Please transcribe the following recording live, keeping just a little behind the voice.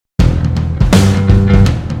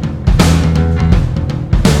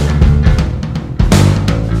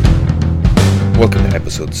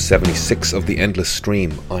episode 76 of The Endless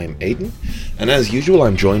Stream. I'm Aidan, and as usual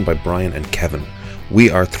I'm joined by Brian and Kevin. We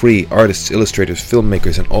are three artists, illustrators,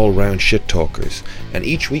 filmmakers and all-round shit talkers, and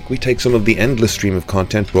each week we take some of the endless stream of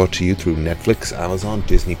content brought to you through Netflix, Amazon,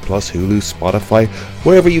 Disney+, Hulu, Spotify.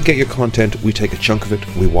 Wherever you get your content, we take a chunk of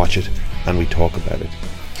it, we watch it, and we talk about it.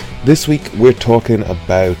 This week we're talking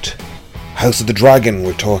about House of the Dragon,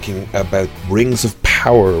 we're talking about Rings of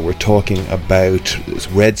Power, we're talking about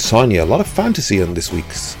Red Sonja, a lot of fantasy on this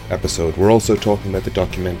week's episode. We're also talking about the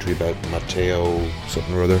documentary about Matteo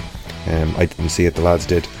something or other. I didn't see it, the lads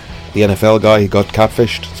did. The NFL guy, he got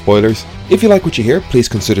catfished, spoilers. If you like what you hear, please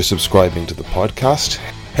consider subscribing to the podcast.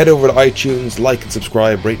 Head over to iTunes, like and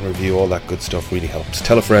subscribe, rate and review, all that good stuff really helps.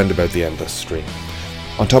 Tell a friend about The Endless Stream.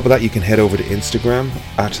 On top of that, you can head over to Instagram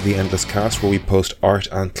at The Endless Cast, where we post art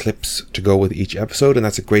and clips to go with each episode, and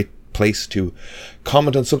that's a great place to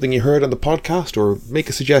comment on something you heard on the podcast or make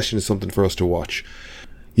a suggestion of something for us to watch.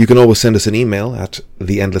 You can always send us an email at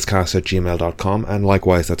theendlesscast@gmail.com, and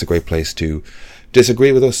likewise, that's a great place to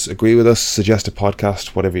disagree with us, agree with us, suggest a podcast,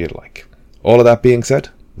 whatever you'd like. All of that being said,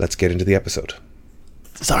 let's get into the episode.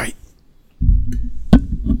 Sorry.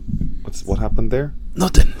 What happened there?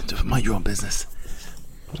 Nothing. Just mind your own business.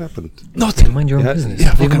 What happened? Nothing. Mind your own business.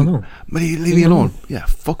 Yeah, leave him alone. Leave me alone. Yeah,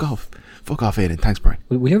 fuck off. Fuck off, Aidan. Thanks, Brian.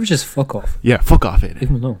 Will you ever just fuck off? Yeah, fuck off, Aidan. Leave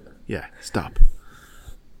him alone. Yeah, stop.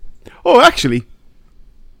 Oh, actually,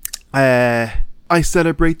 I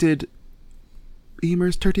celebrated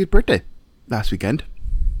Emer's 30th birthday last weekend.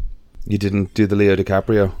 You didn't do the Leo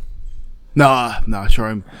DiCaprio? Nah,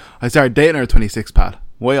 sure. I started dating her at 26, pal.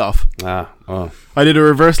 Way off. Oh. I did a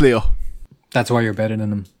reverse Leo. That's why you're better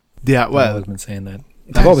than him. Yeah, I've well, always been saying that.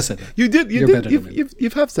 I've always said that. You did. You're better than him. You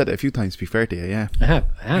have said it a few times. To be fair to you, yeah. I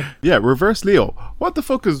have. Yeah, reverse Leo. What the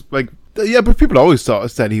fuck is like? Yeah, but people always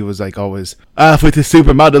said he was like always with his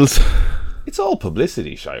supermodels. It's all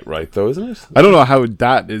publicity shite, right, though, isn't it? I don't know how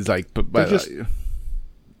that is like, but They're just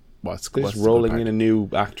what's rolling in a new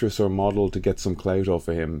actress or model to get some clout off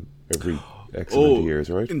of him every X amount of years,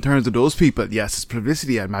 right? In terms of those people, yes, it's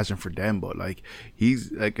publicity, I imagine, for them, but like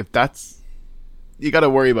he's like, if that's, you got to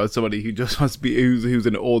worry about somebody who just wants to be who's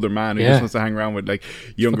an older man who just wants to hang around with like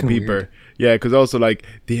younger people. Weird. Yeah, because also like,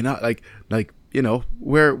 do you not like you know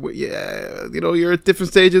where yeah, you know, you're at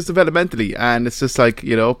different stages developmentally, and it's just like,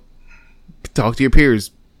 you know, talk to your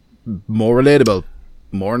peers, more relatable,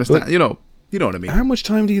 more understand. You know what I mean. How much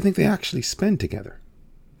time do you think they actually spend together?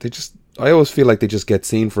 I always feel like they just get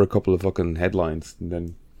seen for a couple of fucking headlines and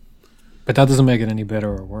then. But that doesn't make it any better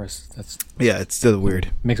or worse. It's still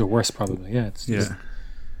weird. Makes it worse, probably. Yeah.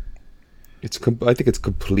 I think it's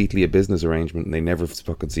completely a business arrangement, and they never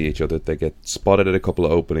fucking see each other. They get spotted at a couple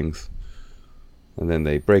of openings, and then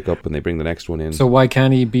they break up and they bring the next one in. So why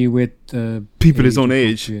can't he be with people his own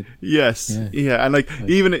age? Yes, yeah, and like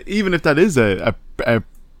even if that is a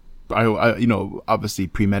you know, obviously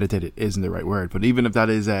premeditated isn't the right word, but even if that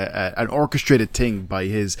is an orchestrated thing by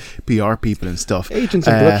his PR people and stuff, agents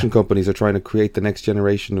and production companies are trying to create the next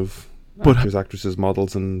generation of actors, actresses,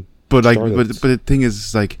 models, and but the thing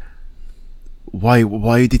is, like, why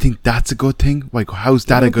do you think that's a good thing? Like, how's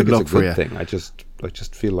that a good look for you? Thing. I just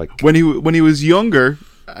feel like when he was younger,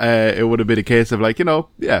 it would have been a case of like, you know,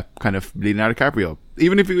 yeah, kind of Leonardo DiCaprio.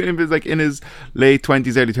 Even if it's like in his late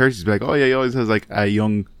 20s, early 30s, be like, oh yeah, he always has like a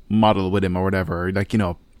young model with him or whatever, or like, you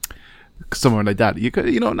know, someone like that. You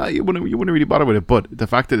could, you know, you wouldn't really bother with it. But the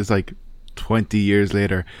fact that it's like 20 years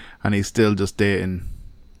later and he's still just dating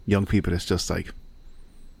young people, it's just like,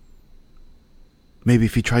 maybe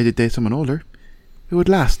if he tried to date someone older, it would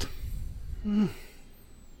last. I'm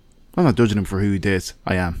not judging him for who he dates.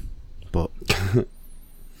 I am, but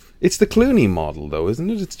it's the Clooney model, though, isn't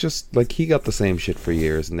it? It's just like he got the same shit for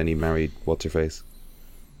years, and then he married what's her face.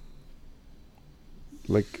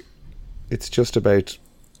 Like, it's just about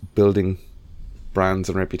building brands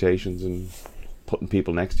and reputations and putting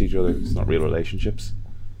people next to each other. It's not real relationships.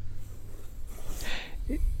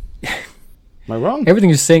 Am I wrong? Everything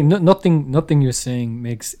you're saying, nothing you're saying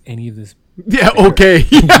makes any of this. Yeah, okay.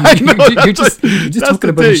 Yeah, I know, you're just talking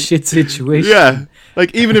about a shit situation. Yeah,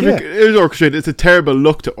 like even if it is orchestrated, it's a terrible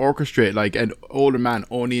look to orchestrate like an older man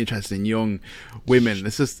only interested in young women.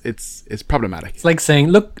 It's just it's problematic. It's like saying,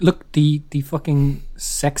 look, the fucking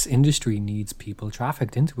sex industry needs people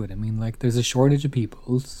trafficked into it. I mean, like, there's a shortage of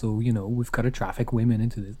people, so, you know, we've got to traffic women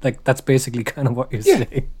into this. Like, that's basically kind of what you're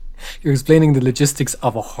saying. You're explaining the logistics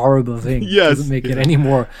of a horrible thing. Yes, it doesn't make it any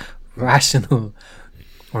more rational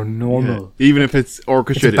or normal. Yeah. Even if it's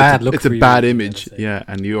orchestrated, it's a bad image. Yeah,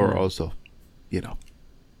 and you're also, you know,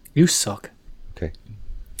 you suck. Okay.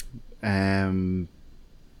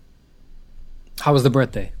 How was the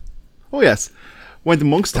birthday? Oh yes, Went to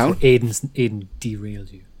Monkstown. Aiden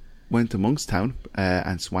derailed you. Went to Monkstown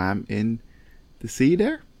and swam in the sea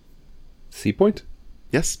there. Sea Point?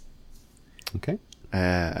 Yes. Okay.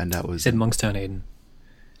 And that He was... said Monkstown, Aiden.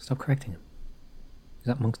 Stop correcting him. Is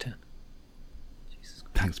that Monkstown? Jesus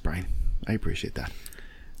Christ. Thanks, Brian. I appreciate that.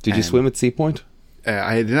 Did you swim at Sea Point?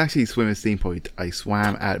 I didn't actually swim at Sea Point. I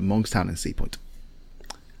swam at Monkstown and Sea Point.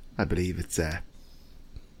 I believe it's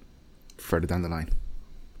further down the line.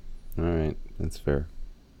 All right, that's fair.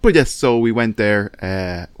 But yes, so we went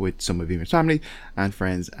there with some of Emer's family and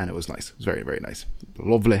friends, and it was nice. It was very, very nice.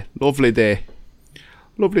 Lovely day.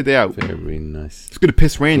 Lovely day out. Very nice. It's going to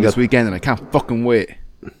piss rain this weekend, and I can't fucking wait.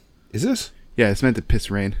 Is it? Yeah, it's meant to piss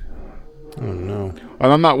rain. Oh no.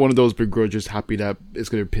 Well, I'm not one of those begrudgers happy that it's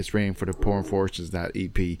going to piss rain for the poor unfortunates that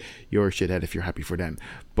EP. You're a shithead if you're happy for them.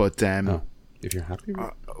 But if you're happy?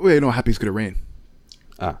 well, you know, happy it's going to rain.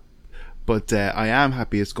 Ah. But I am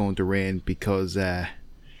happy it's going to rain because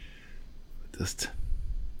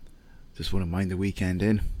just want to mind the weekend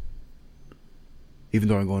in. Even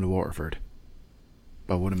though I'm going to Waterford,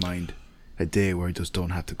 I wouldn't mind a day where I just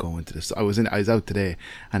don't have to go into this. I was out today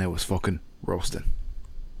and it was fucking roasting.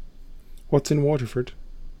 What's in Waterford?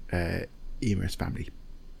 Emer's family.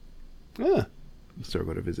 Ah, So we're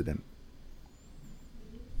going to visit them.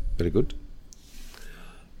 very good.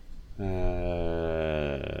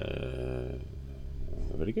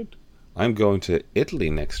 Very good. I'm going to Italy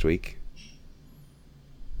next week.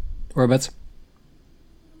 Whereabouts?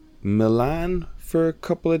 Milan for a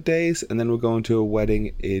couple of days, and then we're going to a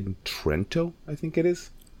wedding in Trento, I think it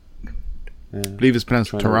is. I believe it's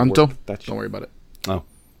pronounced Trying to Toronto. work that Don't worry about it. Oh,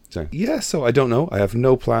 sorry. Yeah, so I don't know. I have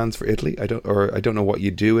no plans for Italy. I don't know what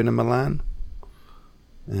you do in a Milan.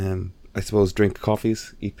 I suppose drink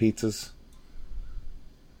coffees, eat pizzas.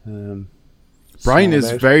 Brian smile is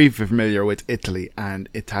about. very familiar with Italy and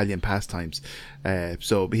Italian pastimes,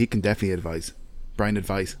 so he can definitely advise. Brian,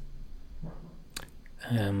 advise.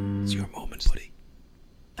 It's your moment, buddy.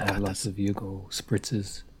 I have lots of Yugo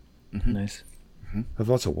spritzes. Mm-hmm. Nice. Have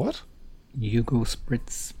lots of what? Yugo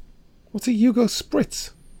spritz. What's a Yugo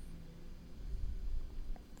spritz?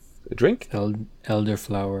 A drink?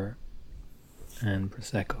 Elderflower and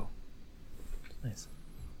prosecco. Nice.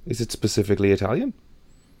 Is it specifically Italian?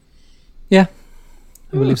 Yeah,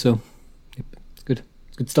 I believe so. Yep, it's good.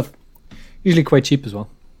 It's good stuff. Usually quite cheap as well.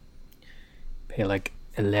 Pay like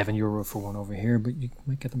 €11 for one over here, but you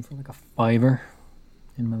might get them for like a $5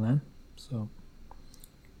 in Milan. So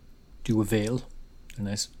do avail. They're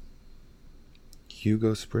nice.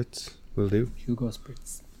 Hugo spritz will do. Hugo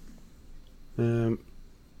spritz.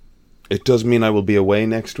 It does mean I will be away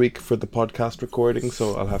next week for the podcast recording,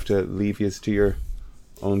 so I'll have to leave you to your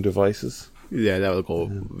own devices. Yeah, that will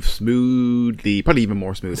go smoothly, probably even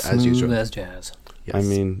more smooth as usual. Smooth as jazz. Yes. I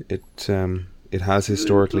mean, it has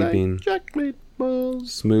historically Like been chocolate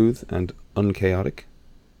balls. smooth and unchaotic.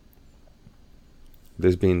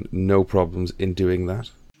 There's been no problems in doing that.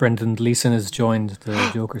 Brendan Gleeson has joined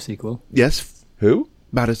the Joker sequel. Yes, Who?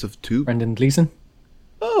 Matters of Two. Brendan Gleeson?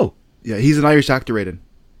 Oh, Yeah, he's an Irish actor, Aiden.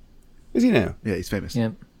 is he now? Yeah, he's famous. Yeah,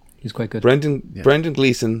 he's quite good. Brendan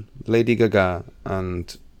Gleeson, Lady Gaga,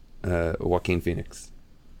 and Joaquin Phoenix.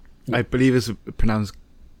 I believe it's pronounced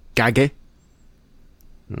Gage.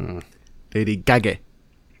 Lady Gage.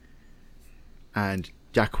 And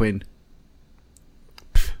Jack Quinn.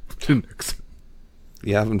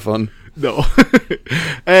 You having fun? No.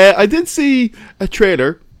 I did see a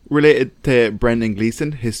trailer related to Brendan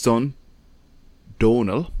Gleeson. His son,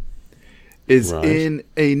 Donal, is Right. in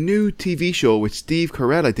a new TV show with Steve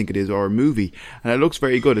Carell, I think it is, or a movie. And it looks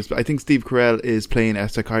very good. I think Steve Carell is playing a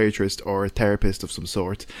psychiatrist or a therapist of some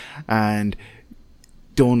sort. And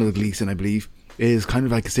Donal Gleeson, I believe, is kind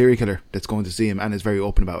of like a serial killer that's going to see him and is very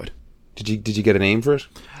open about it. Did you get a name for it?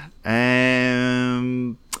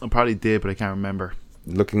 I probably did, but I can't remember.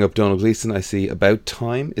 Looking up Donald Gleeson, I see About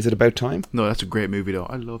Time. Is it About Time? No, that's a great movie, though.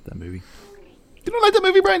 I love that movie. You don't like that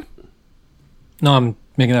movie, Brian? No, I'm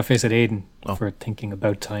making that face at Aiden Oh. for thinking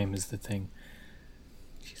about time is the thing.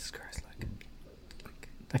 Jesus Christ, like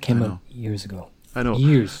that came I out know. years ago. I know.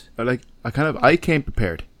 Years. I came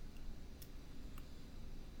prepared.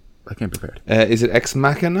 Is it Ex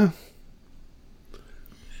Machina?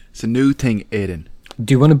 It's a new thing, Aiden.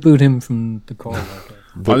 Do you want to boot him from the call?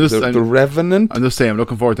 The Revenant? I'm just saying, I'm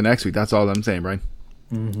looking forward to next week. That's all I'm saying, Brian.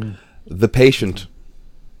 Mm-hmm. The Patient.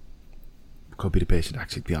 Could be the patient,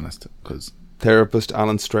 actually, to be honest. Because Therapist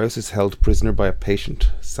Alan Strauss is held prisoner by a patient,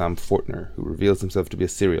 Sam Fortner, who reveals himself to be a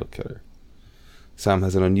serial killer. Sam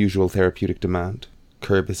has an unusual therapeutic demand: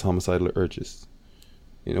 curb his homicidal urges.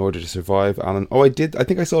 In order to survive, Alan... I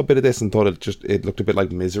think I saw a bit of this and thought it looked a bit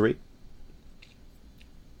like Misery.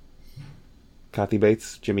 Kathy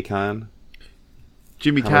Bates, Jimmy Caan.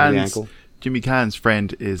 Jimmy Hammer the Caan's ankle. Jimmy Caan's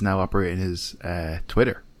friend is now operating his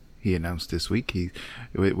Twitter. He announced this week. He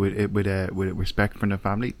with respect from the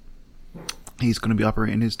family, he's going to be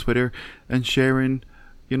operating his Twitter and sharing,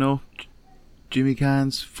 Jimmy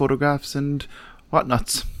Caan's photographs and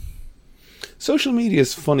whatnots. Social media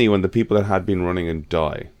is funny when the people that had been running and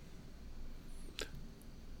die.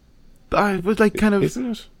 I was like kind of,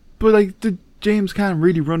 Isn't it? but like, did James Caan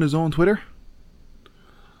really run his own Twitter?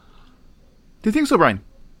 Do you think so, Brian?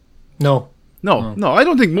 No. No. I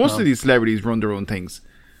don't think most of these celebrities run their own things.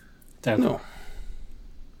 Definitely.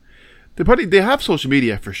 No. They have social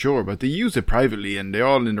media for sure, but they use it privately and they're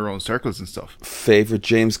all in their own circles and stuff. Favorite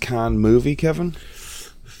James Caan movie, Kevin?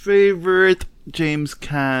 Favorite James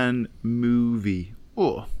Caan movie?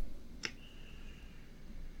 Oh,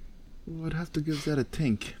 I'd have to give that a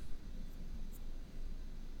think.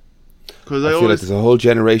 Because I feel like there's a whole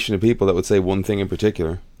generation of people that would say one thing in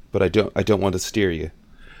particular, but I don't want to steer you.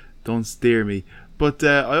 Don't steer me. But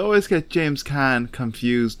I always get James Caan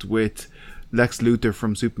confused with Lex Luthor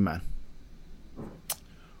from Superman.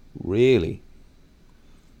 Really?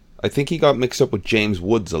 I think he got mixed up with James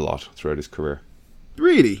Woods a lot throughout his career.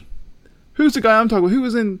 Really? Who's the guy I'm talking about?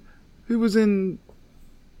 Who was in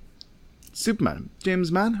Superman?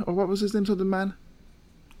 James Mann? Or what was his name? Something Man?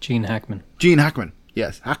 Gene Hackman. Gene Hackman.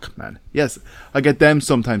 Yes, Hackman. Yes, I get them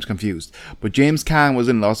sometimes confused. But James Caan was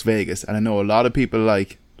in Las Vegas, and I know a lot of people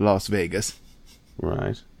like Las Vegas.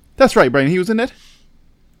 Right. That's right, Brian. He was in it.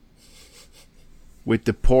 With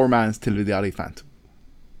the poor man's Tilda the Elephant.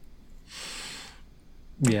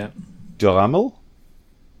 Yeah. Duhamel?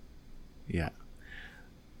 Yeah.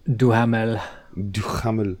 Duhamel.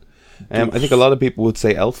 Duhamel. I think a lot of people would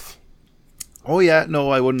say Elf. Oh yeah,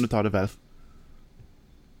 no, I wouldn't have thought of Elf.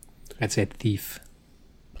 I'd say Thief.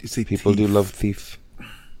 You see, People do love Thief.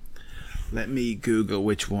 Let me Google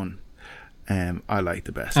which one I like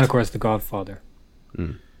the best. And of course, The Godfather.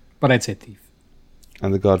 But I'd say Thief.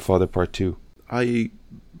 And The Godfather Part 2. I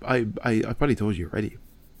probably told you already.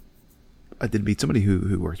 I did meet somebody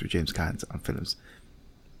who worked with James Caan on films,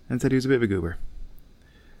 and said he was a bit of a goober.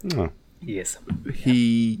 Oh. Yes.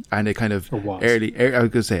 And they kind of Or was. I was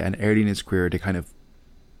gonna say, and early in his career, they kind of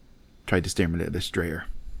tried to steer him a little bit straighter.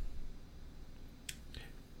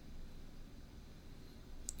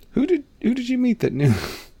 Who did you meet that knew?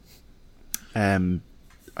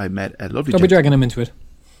 I met a lovely. Don't be dragging him into it.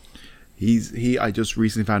 I just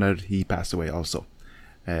recently found out he passed away also,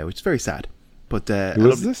 which is very sad. But Who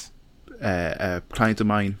was this? A client of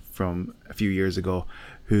mine from a few years ago,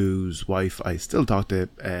 whose wife I still talk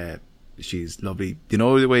to. She's lovely. You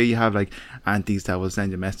know the way you have like aunties that will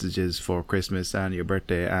send you messages for Christmas and your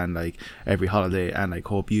birthday and like every holiday and like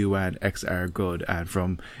hope you and X are good, and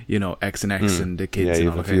from X and X and the kids. Yeah, and you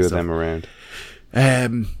all have a that few kind of them around.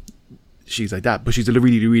 She's like that, but she's a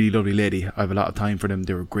really, really lovely lady. I have a lot of time for them.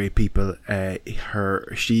 They were great people.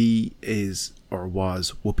 She is or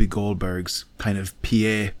was Whoopi Goldberg's kind of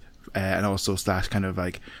PA, and also / kind of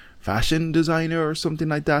like fashion designer or something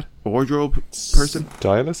like that, wardrobe person,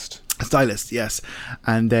 stylist, yes.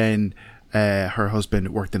 And then her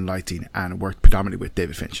husband worked in lighting and worked predominantly with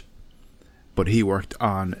David Finch, but he worked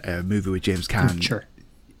on a movie with James Caan.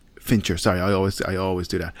 Fincher. Sorry, I always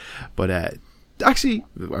do that, but. Actually,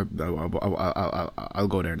 I'll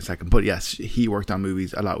go there in a second. But yes, he worked on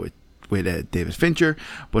movies a lot with David Fincher,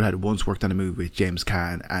 but had once worked on a movie with James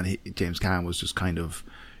Caan, and James Caan was just kind of,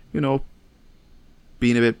 being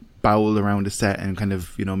a bit bowled around the set and kind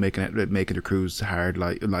of, making the crew's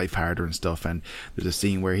life harder and stuff. And there's a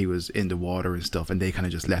scene where he was in the water and stuff, and they kind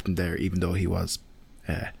of just left him there, even though he was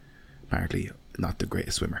apparently not the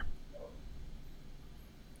greatest swimmer.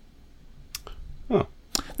 Oh.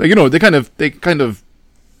 Like, they kind of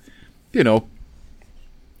give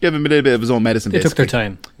him a little bit of his own medicine. They basically. took their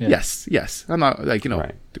time. Yeah. Yes. I'm not like,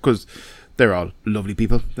 Right. because they're all lovely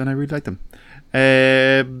people, then I really like them.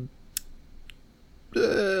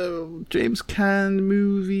 James Caan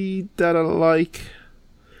movie that I like.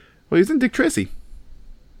 Well, he's in Dick Tracy.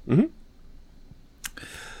 Mm-hmm.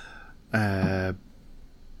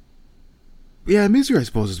 Yeah, Misery, I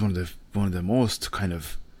suppose, is one of the most kind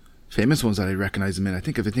of famous ones that I recognize him in. If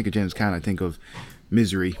I think of James Caan, I think of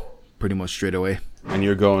Misery pretty much straight away. And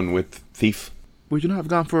you're going with Thief? Would you not have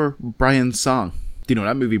gone for Brian's Song? Do you know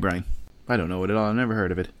that movie, Brian? I don't know it at all. I've never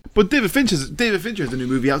heard of it. But David Fincher has a new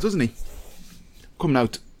movie out, doesn't he? Coming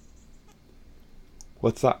out.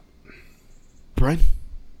 What's that? Brian?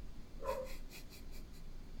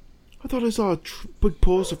 I thought I saw a big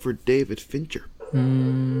poster for David Fincher.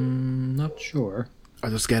 Not sure.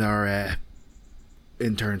 I'll just get our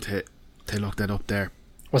intern to look that up there.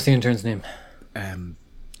 What's the intern's name?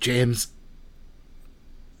 James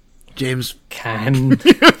Can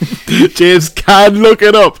James can look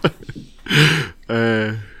it up.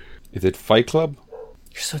 Is it Fight Club?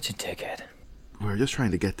 you're such a dickhead. We're just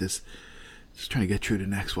trying to get this. Just trying to get through the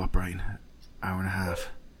next Brian? Hour and a half.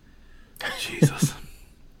 Jesus.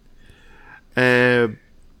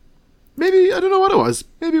 Maybe I don't know what it was.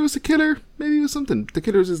 Maybe it was The Killer. Maybe it was something. The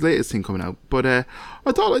Killer's his latest thing coming out. But I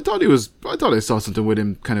thought I saw something with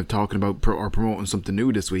him kind of talking about or promoting something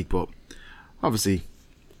new this week. But obviously,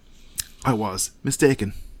 I was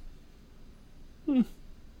mistaken.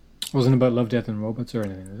 Wasn't about Love, Death and Robots or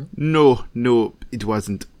anything, was it? No, it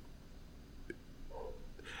wasn't.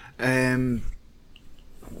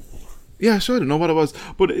 Yeah, so I don't know what it was,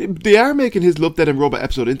 but they are making his Love, Death and Robot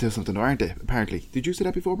episode into something, aren't they? Apparently, did you see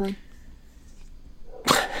that before, Brian?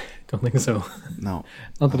 Don't think so. No,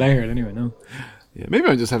 Not that I heard anyway, no. yeah, maybe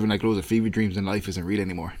I'm just having like loads of fever dreams and life isn't real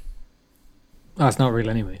anymore. Oh, it's not real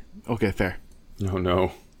anyway. Okay, fair.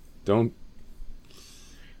 No. Don't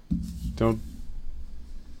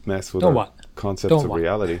mess with Don't our what? concepts Don't of what?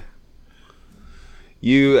 reality.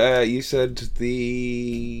 You said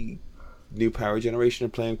the new Power Generation are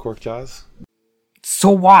playing Cork Jazz. So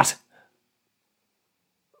what?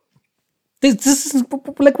 This is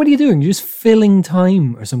like, what are you doing? You're just filling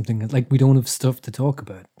time or something. Like, we don't have stuff to talk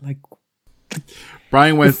about. Like,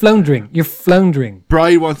 Brian you're went. floundering. You're floundering.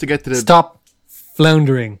 Brian wants to get to the. Stop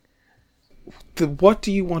floundering. What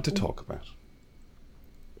do you want to talk about?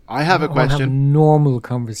 I have a I wanna have a question. normal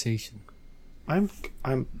conversation. I'm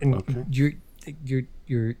And okay.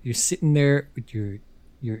 you're sitting there with your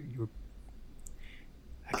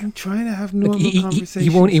I'm trying to have like, normal he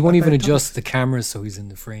conversations. won't even about adjust the camera so he's in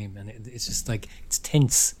the frame, and it's just like, it's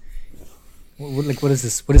tense. What is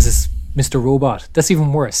this? What is this, Mr. Robot? That's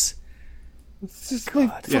even worse. It's just my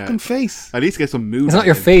Yeah. fucking face. At least get some mood. It's not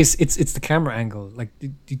your in. face. It's the camera angle. Like,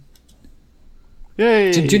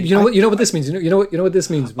 Yeah. you know what this means. You know what this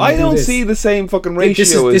means. when I you do don't this? see the same fucking This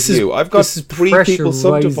ratio is- as you. I've got this is 3 people pressure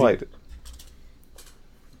subdivided.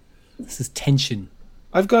 This is tension.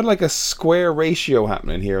 I've got like a square ratio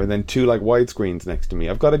happening here, and then 2 like widescreens next to me.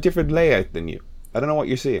 I've got a different layout than you. I don't know what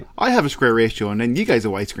you're seeing. I have a square ratio, and then you guys a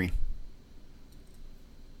widescreen.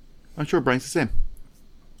 I'm sure Brian's the same.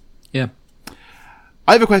 Yeah.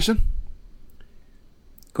 I have a question.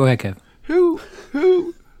 Go ahead, Kev.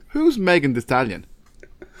 Who's Megan Thee Stallion?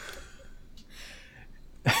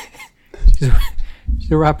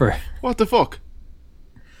 She's a rapper. What the fuck?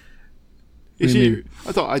 What Is do you she? mean?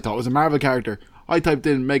 I thought it was a Marvel character. I typed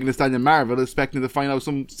in Megan Thee Stallion Marvel, expecting to find out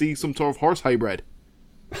some sort of horse hybrid.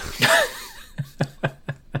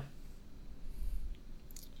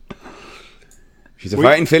 She's a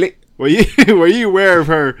fighting filly. Were you aware of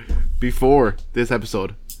her before this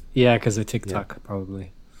episode? Yeah, because of TikTok,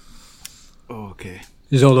 probably. Okay.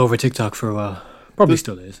 She's all over TikTok for a while. Probably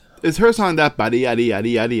still is. Is her song that baddie yaddy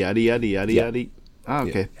yaddy yaddy yaddy yaddy yaddy Yeah. yaddy? Ah,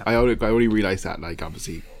 okay. Yeah. I only realised that, like,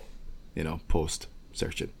 obviously, post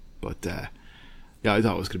searching. But yeah, I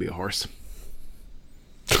thought it was gonna be a horse.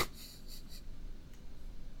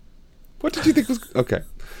 What did you think was okay?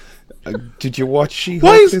 Did you watch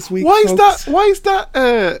Why this week? is folks? that? Why is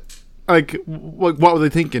that? Like, what were they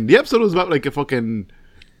thinking? The episode was about like a fucking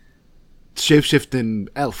shape-shifting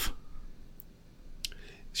elf.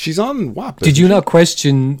 She's on WAP. Did you not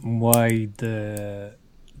question why the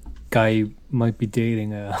guy might be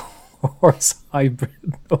dating a horse hybrid?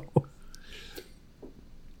 though?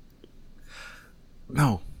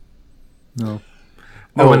 No. No.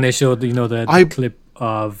 No. Or when they showed, the I- clip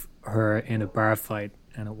of her in a bar fight,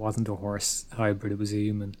 and it wasn't a horse hybrid; it was a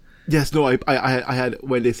human. Yes, no. I had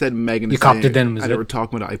when they said Megan. Thee You copped it Stallion, then, was and they it? were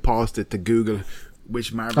talking about it. I paused it to Google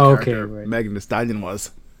which Marvel Okay, character right. Megan Thee Stallion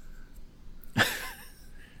was,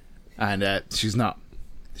 and she's not.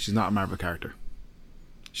 She's not a Marvel character.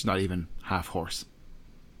 She's not even half horse.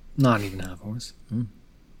 Not even half horse.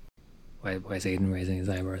 Why is Aiden raising his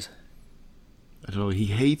eyebrows? I don't know. He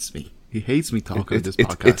hates me. He hates me talking on this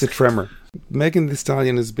podcast. It's a tremor. Megan Thee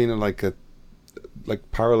Stallion has been like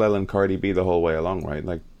paralleling Cardi B the whole way along, right?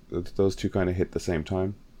 Like those two kind of hit the same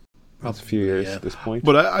time. That's a few years yeah. at this point.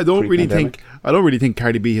 But I don't really Pre-pandemic. think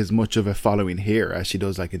Cardi B has much of a following here as she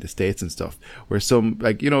does like in the States and stuff. Where some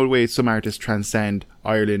the way some artists transcend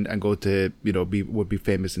Ireland and go to would be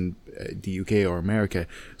famous in the UK or America.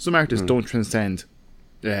 Some artists don't transcend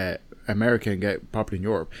America and get popular in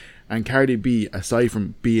Europe. And Cardi B, aside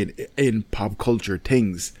from being in pop culture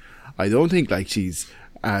things, I don't think like she's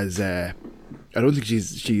as I don't think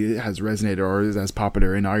she has resonated or is as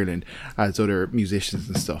popular in Ireland as other musicians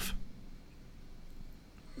and stuff.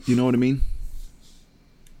 Do you know what I mean?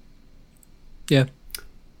 Yeah.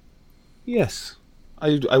 Yes.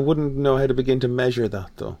 I wouldn't know how to begin to measure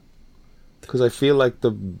that, though. Because I feel like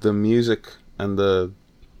the music and the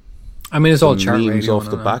I mean, it's all chart memes radio off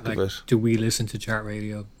the back of it. Do we listen to chart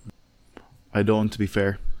radio? I don't, to be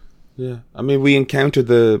fair. Yeah, I mean, we encountered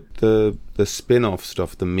the spin-off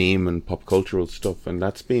stuff, the meme and pop cultural stuff, and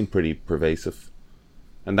that's been pretty pervasive.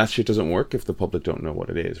 And that shit doesn't work if the public don't know what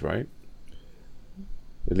it is, right?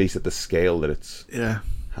 At least at the scale that it's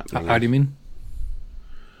happening. How do you mean?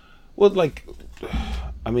 Well, like,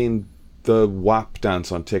 I mean, the WAP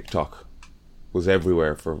dance on TikTok was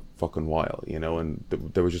everywhere for a fucking while, you know, and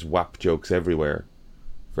there were just WAP jokes everywhere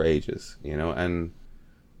for ages, you know, and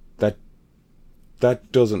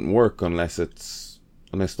that doesn't work unless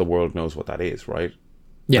the world knows what that is, right?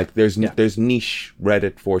 Yeah. Like there's niche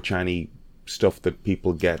Reddit 4chan-y stuff that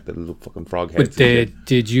people get, that little fucking frog heads. But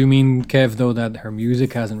did you mean, Kev, though, that her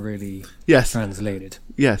music hasn't really translated?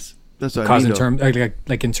 Yes, that's what because I mean.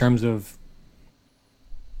 Because in terms of,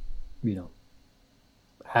 you know,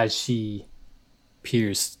 has she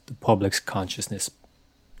pierced the public's consciousness?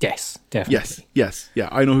 Yes, definitely. Yes, yeah.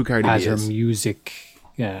 I know who Cardi B is.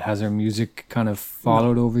 Has her music kind of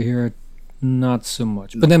followed over here? Not so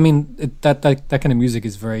much. But I mean, that kind of music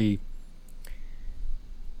is very.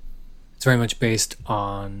 It's very much based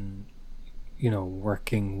on, you know,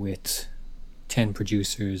 working with 10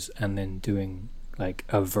 producers and then doing like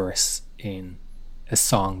a verse in a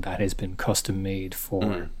song that has been custom made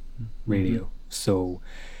for radio. So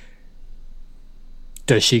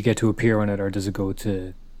does she get to appear on it, or does it go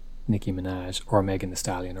to Nicki Minaj or Megan Thee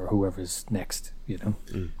Stallion or whoever's next, you know?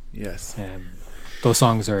 Yes. Those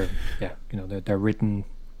songs are, you know, they're written.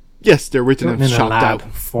 Yes, they're written and in a chopped lab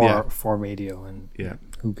out for radio, and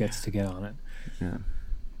who gets to get on it? Yeah.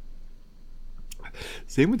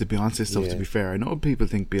 Same with the Beyonce stuff. To be fair, I know people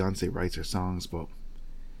think Beyonce writes her songs, but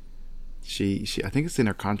she I think it's in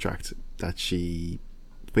her contract that she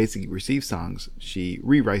basically receives songs, she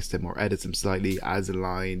rewrites them or edits them slightly, adds a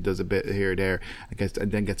line, does a bit here or there,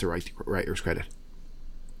 and then gets a writer's credit.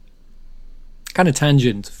 Kind of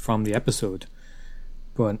tangent from the episode,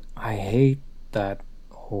 but I hate that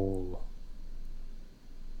whole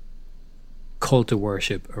cult of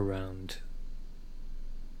worship around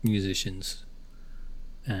musicians.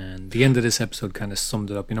 And the end of this episode kind of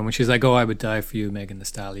summed it up, you know, when she's like, "Oh, I would die for you, Megan Thee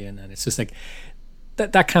Stallion," and it's just like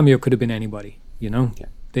that cameo could have been anybody, you know.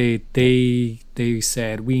 They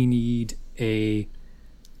said we need a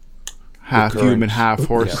half human, half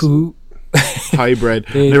horse who hybrid.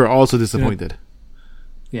 They were also disappointed.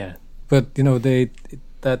 Yeah, but you know,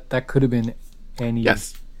 that could have been any.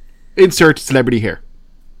 Yes, insert celebrity here.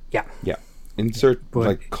 Yeah. Insert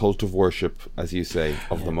like cult of worship, as you say,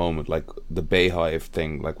 of the moment, like the Bayhive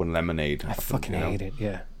thing, like when Lemonade. I fucking hate it.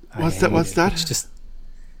 Yeah. What's that? It's just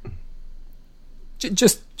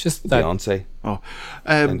that Beyonce.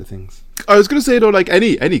 Kind of things. I was gonna say though, like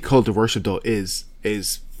any cult of worship though is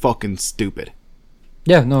fucking stupid.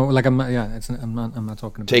 Yeah, no, like I'm not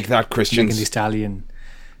talking about Take that, Christians. Megan Thee Stallion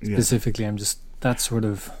specifically. I'm just that sort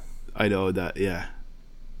of. I know that. Yeah.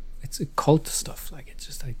 It's a cult stuff, like it's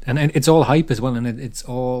just like, and it's all hype as well, and it's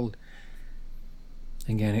all,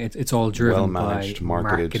 again, it's all driven by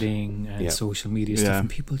marketing and social media stuff, and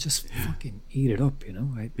people just fucking eat it up, you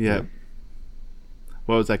know. Right? Yeah.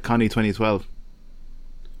 What was that, Connie 2012?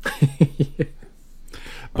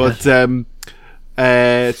 But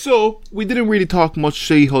so we didn't really talk much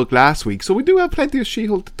She-Hulk last week, so we do have plenty of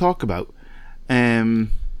She-Hulk to talk about.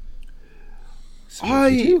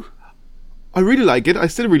 I really like it. I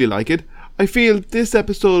still really like it. I feel this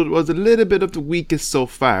episode was a little bit of the weakest so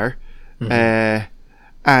far.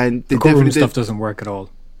 And the courtroom stuff doesn't work at all.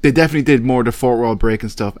 They definitely did more of the fourth wall breaking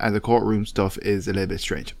stuff, and the courtroom stuff is a little bit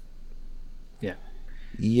strange.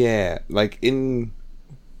 Yeah, like in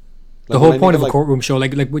the whole point of a courtroom show,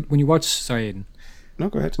 like when you watch. Sorry, Aiden. No,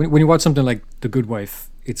 go ahead. When you watch something like The Good Wife,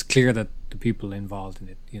 it's clear that the people involved in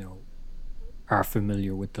it, you know, are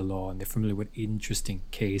familiar with the law, and they're familiar with interesting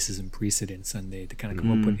cases and precedents, and they kind of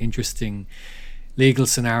come up with interesting legal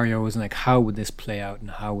scenarios, and like, how would this play out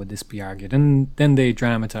and how would this be argued, and then they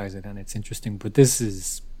dramatize it, and it's interesting. But this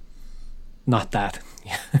is not that.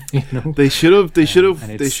 You know, they should have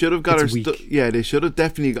got our they should have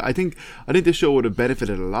definitely. I think the show would have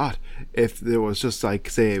benefited a lot if there was just like,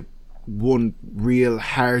 say, one real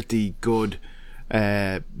hearty good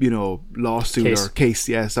lawsuit case.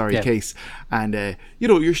 Or case. Case. And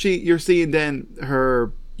you're seeing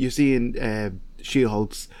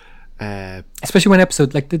She-Hulk's especially when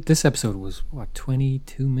episode like this episode was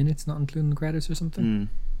 22 minutes, not including the credits or something.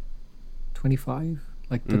 25,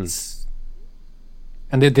 like that's.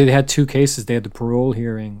 And they had two cases. They had the parole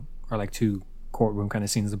hearing, or like two courtroom kind of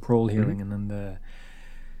scenes, the parole hearing, and then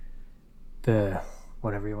the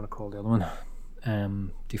whatever you want to call the other one,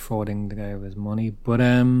 defrauding the guy of his money. But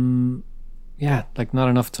yeah, like not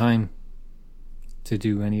enough time to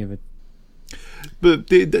do any of it.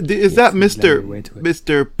 But is that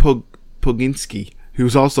Mr. Puginski,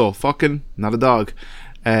 who's also fucking not a dog?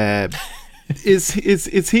 Is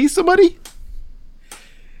he somebody?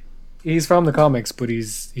 He's from the comics, but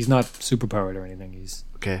he's not superpowered or anything. He's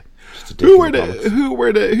okay. Who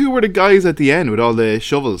were the guys at the end with all the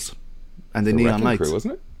shovels and the neon lights? Crew,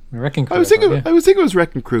 wasn't it? The Wrecking Crew. I was thinking it was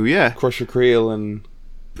Wrecking Crew. Yeah, Crusher Creel and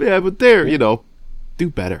but they're do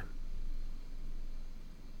better.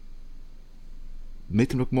 Make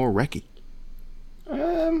them look more wrecky.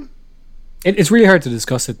 It's really hard to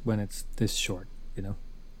discuss it when it's this short,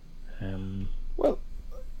 well,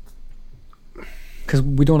 because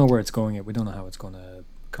we don't know where it's going yet. We don't know how it's going to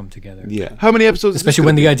come together. Yeah. How many episodes? Especially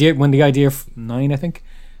when the idea 9, I think,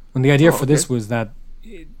 when the idea for this was that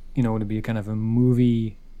it would be a kind of a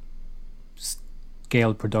movie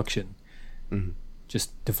scale production,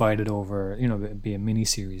 just divided over, it'd be a mini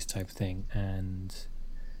series type thing, and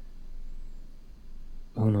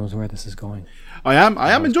who knows where this is going. I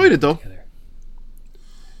am enjoying it though. Together.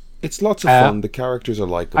 It's lots of fun. The characters are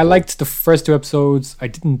likable. I liked the first 2 episodes. I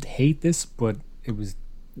didn't hate this, but it was...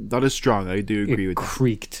 That is strong. I do agree with that. It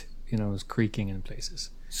creaked. It was creaking in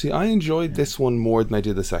places. See, I enjoyed this one more than I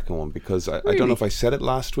did the second one because I don't know if I said it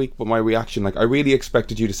last week, but my reaction, I really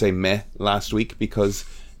expected you to say meh last week because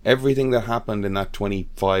everything that happened in that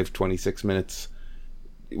 25, 26 minutes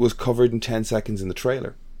was covered in 10 seconds in the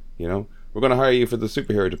trailer. We're going to hire you for the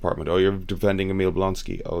superhero department. Oh, you're defending Emil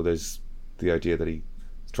Blonsky. Oh, there's the idea that he's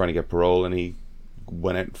trying to get parole and he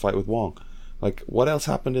went out and fight with Wong. Like, what else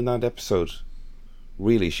happened in that episode?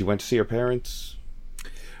 Really, she went to see her parents.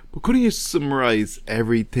 But couldn't you summarize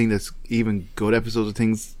everything that's even good episodes of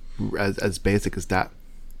things as basic as that?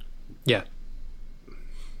 Yeah.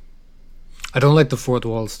 I don't like the fourth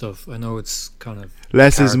wall stuff. I know it's kind of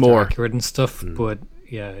less is more accurate and stuff, but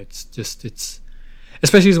yeah, it's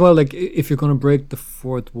especially as well, like if you're going to break the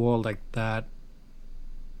fourth wall like that,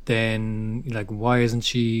 then like why isn't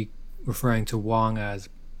she referring to Wong as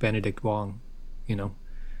Benedict Wong?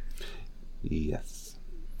 Yes.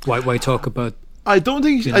 Why talk about? I don't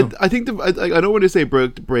think. I think I know when they say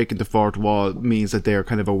breaking the fourth wall means that they're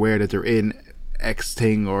kind of aware that they're in X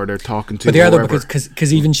thing or they're talking to. But they are though,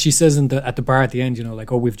 because even she says at the bar at the end,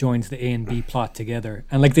 like, oh, we've joined the A and B plot together,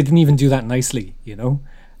 and like they didn't even do that nicely, Yeah,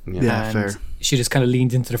 and fair. She just kind of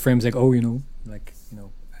leaned into the frames like, oh,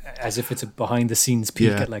 as if it's a behind the scenes peek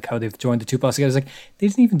at like how they've joined the two plots together. It's like they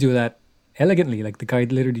didn't even do that elegantly. Like the guy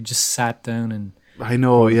literally just sat down and. I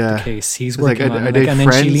know, the case he's working on, and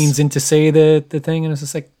then she leans in to say the thing, and it's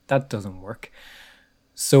just like that doesn't work.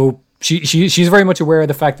 So she's very much aware of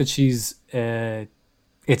the fact that she's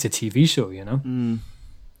it's a TV show,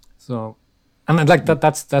 So, and like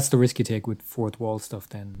that's the risk you take with fourth wall stuff.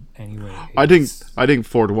 Then anyway, I think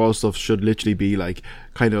fourth wall stuff should literally be like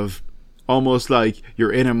kind of almost like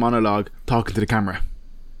your inner monologue talking to the camera.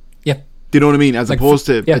 Yeah. Do you know what I mean? As like opposed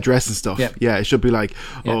to yeah. addressing stuff. Yeah. It should be like,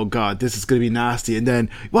 oh God, this is going to be nasty. And then,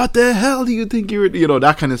 what the hell do you think you're,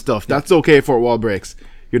 that kind of stuff. Yeah. That's okay for wall breaks.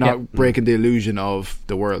 You're not breaking the illusion of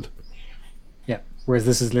the world. Yeah. Whereas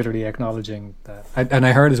this is literally acknowledging that. And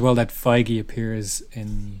I heard as well that Feige appears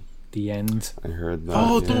in the end. I heard that.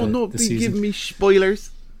 Oh, don't be giving me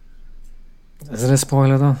spoilers. Is it a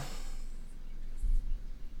spoiler though?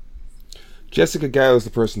 Jessica Gao is the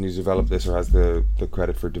person who's developed this or has the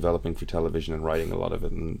credit for developing for television and writing a lot of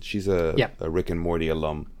it, and she's a Rick and Morty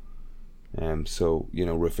alum. So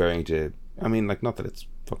referring to, I mean, like, not that it's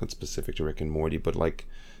fucking specific to Rick and Morty, but like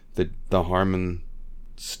the Harmon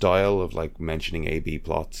style of like mentioning A/B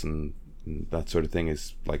plots and that sort of thing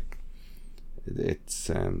is like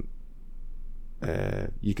it's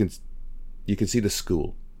you can see the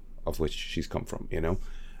school of which she's come from,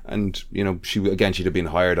 And she'd have been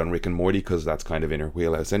hired on Rick and Morty because that's kind of in her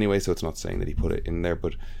wheelhouse anyway. So it's not saying that he put it in there,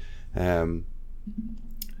 but I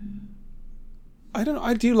don't know.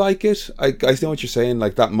 I do like it. I know what you're saying.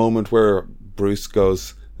 Like that moment where Bruce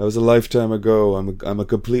goes, "That was a lifetime ago. I'm a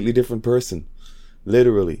completely different person,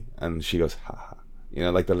 literally." And she goes, "Ha ha."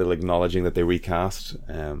 Like the little acknowledging that they recast.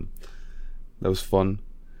 That was fun.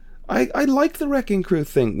 I like the Wrecking Crew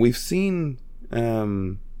thing. We've seen.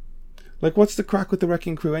 Like, what's the crack with the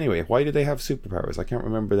Wrecking Crew anyway? Why do they have superpowers? I can't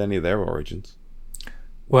remember any of their origins.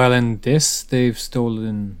 Well, in this, they've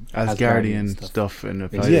stolen Asgardian stuff and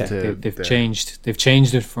they've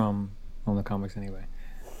changed it from the comics anyway.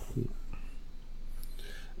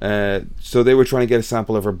 So they were trying to get a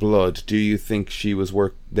sample of her blood. Do you think she was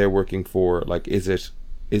they're working for, like, is it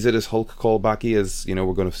as Hulk callbacky as, you know,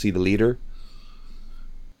 we're going to see the leader?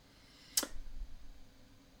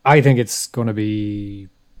 I think it's going to be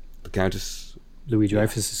The Countess? Louis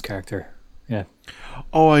Dreyfus's character. Yeah.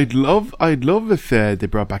 Oh, I'd love if they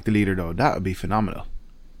brought back the leader though. That would be phenomenal.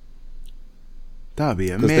 That would be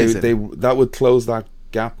amazing. That would close that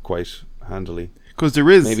gap quite handily. Because there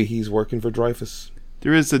is, maybe he's working for Dreyfus.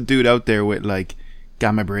 There is a dude out there with like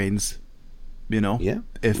gamma brains, you know. Yeah.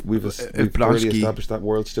 If we've already established that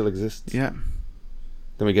world still exists. Yeah.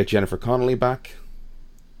 Then we get Jennifer Connelly back.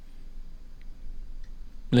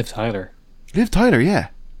 Liv Tyler, yeah.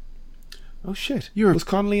 Oh shit! Was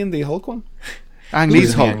Connelly in the Hulk one? Ang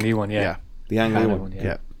Lee's Hulk. The Ang Lee one, yeah. The Ang Lee one.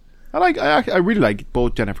 Yeah. I really like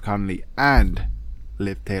both Jennifer Connelly and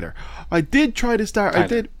Liv Taylor. I did try to start. Tyler. I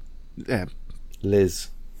did. Liz.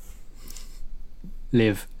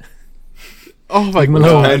 Liv. Oh my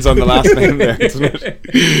god! Depends on the last name there, doesn't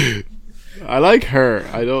it? I like her.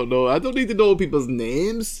 I don't know. I don't need to know people's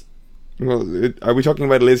names. Well, are we talking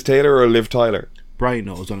about Liz Taylor or Liv Tyler? Brian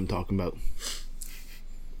knows what I'm talking about.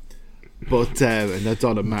 But and that's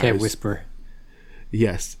all that matters. Can't whisper.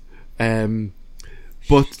 Yes. But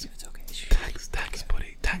It's okay. thanks,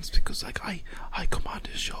 buddy. Thanks, because like I come on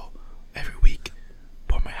this show every week,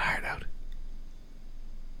 pour my heart out,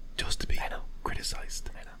 just to be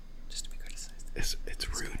criticised. I know. Just to be criticised. It's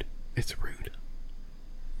rude. It's rude.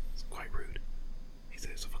 It's quite rude. He's a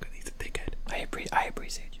dickhead. I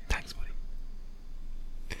appreciate you. Thanks, buddy.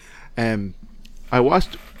 I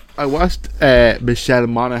watched Michelle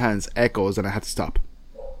Monaghan's Echoes and I had to stop.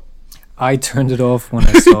 I turned it off when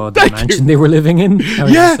I saw the mansion they were living in. I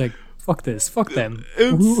was just like, fuck this, fuck them.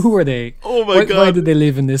 Who are they? Oh my god! Why did they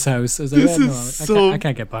live in this house? I was like, I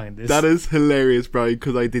can't get behind this. That is hilarious, Brian,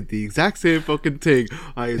 because I did the exact same fucking thing.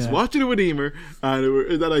 I was watching it with Emer,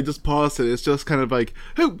 and then I just paused it. It's just kind of like,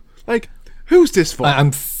 who's this for?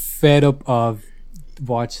 I'm fed up of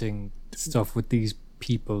watching stuff with these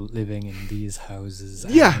people living in these houses.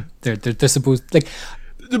 Yeah, they're supposed, like,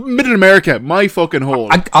 Middle America, my fucking hole.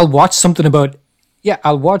 I'll watch something about. Yeah,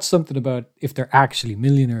 I'll watch something about if they're actually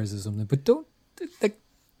millionaires or something, but don't. Like,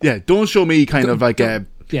 don't show me kind of like a.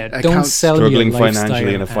 Yeah, don't sell me a struggling lifestyle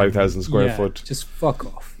financially in a 5,000 square foot. Just fuck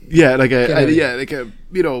off. Yeah, like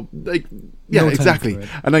you know, like, yeah, No time exactly. for it.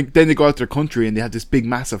 And like then they go out to their country and they have this big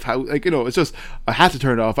massive house. Like, you know, it's just I had to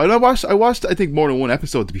turn it off. And I watched I think more than one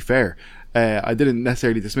episode, to be fair. I didn't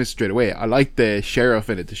necessarily dismiss it straight away. I liked the sheriff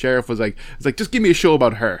in it. The sheriff was like, it's like, just give me a show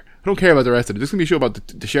about her. I don't care about the rest of it. Just give me a show about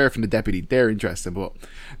the sheriff and the deputy. They're interesting. But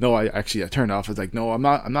no, I turned off. I was like, no, I'm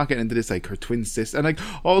not getting into this. Like her twin sister, and like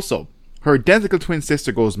also her identical twin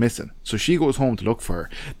sister goes missing, so she goes home to look for her.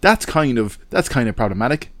 That's kind of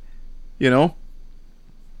problematic, you know.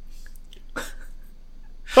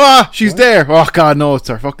 She's there. Oh god, no, it's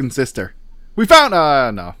her fucking sister. We found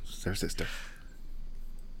no, it's her sister.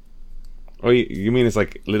 Oh, you mean it's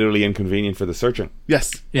like literally inconvenient for the searcher?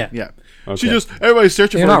 Yes. Yeah. Okay. Everybody's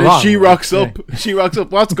searching You're for her. not wrong, She right? rocks up. She rocks up.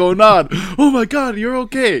 What's going on? Oh my god, you're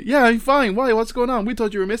okay? Yeah, I'm fine. Why? What's going on? We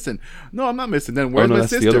thought you were missing. No, I'm not missing. Then where's my that's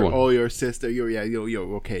the sister? other one. Oh, your sister. You're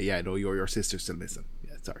okay. Yeah, no, your sister's still missing.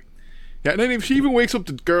 Yeah, sorry. Yeah, and then if she even wakes up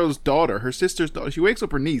the girl's daughter, her sister's daughter, she wakes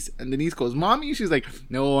up her niece, and the niece goes, "Mommy," she's like,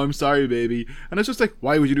 "No, I'm sorry, baby." And it's just like,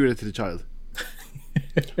 why would you do that to the child?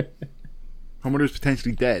 Her mother's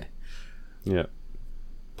potentially dead. Yeah.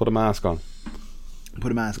 Put a mask on.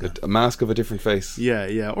 Put a mask on. A mask of a different face.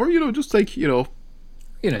 Yeah. Or, you know, just like, you know.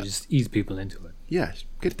 Just ease people into it. Yeah,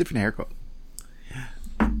 get a different haircut.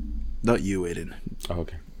 Not you, Aiden. Oh,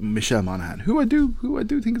 okay. Michelle Monaghan, who I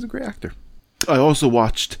do think is a great actor. I also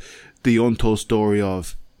watched The Untold Story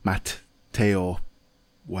of Matteo,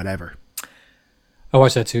 whatever. I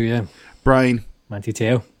watched that too, yeah. Brian. Manti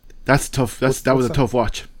Teo. That's tough. That was a tough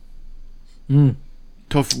watch.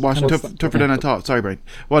 Tough watch, tougher than I thought. Sorry, Brian.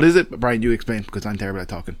 What is it? Brian, you explain, because I'm terrible at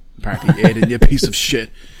talking. Apparently, Aiden, you piece of shit.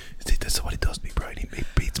 See, this is what he does to me, Brian. He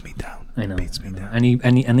beats me down. I know. Beats me down.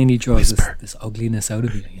 And then he draws this ugliness out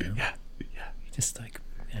of you, you know? Yeah. Just like,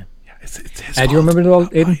 yeah. It's his Do you remember it all,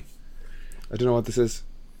 Aiden? I don't know what this is.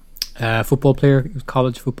 Football player,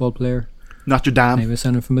 college football player. Notre Dame. Maybe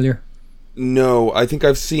sounding familiar. No, I think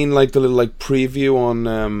I've seen like the little like preview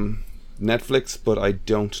on Netflix, but I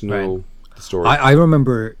don't know the story. I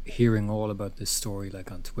remember hearing all about this story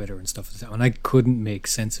like on Twitter and stuff like that, and I couldn't make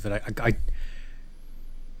sense of it. I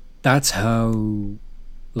that's how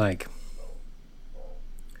like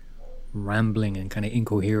rambling and kind of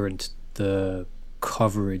incoherent the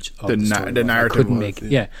coverage of the story the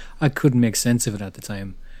narrative I couldn't make sense of it at the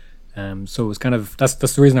time. So it was kind of that's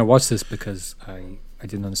the reason I watched this, because I I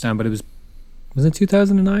didn't understand. But was it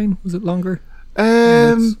 2009? Was it longer?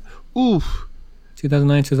 Oof.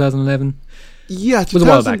 2009, 2011. Yeah, It was a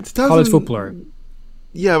while back. College footballer.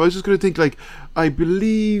 Yeah, I was just going to think, like, I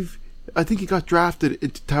think he got drafted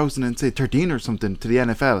in 2013 or something to the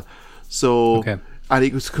NFL. So, Okay. and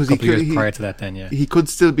it was because Years prior to that, then, yeah. he could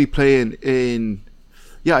still be playing in.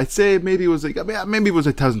 Yeah, I'd say maybe it was like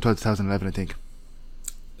 2012, 2011. I think.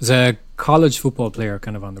 There's a college football player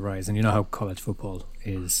kind of on the rise, and you know how college football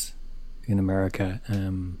is in America.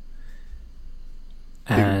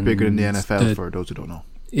 And bigger than the NFL for those who don't know.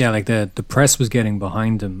 Yeah, like the press was getting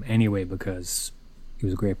behind him anyway because he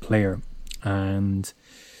was a great player, and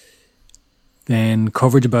then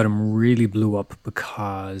coverage about him really blew up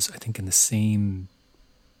because I think in the same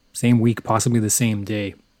week, possibly the same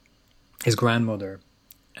day, his grandmother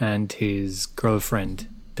and his girlfriend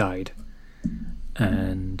died,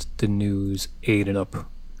 and the news ate it up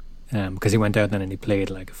because he went out then and he played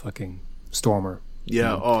like a fucking stormer.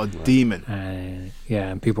 Yeah, demon.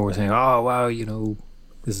 And people were saying, "Oh wow,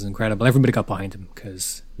 this is incredible." Everybody got behind him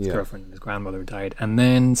because his girlfriend and his grandmother died. And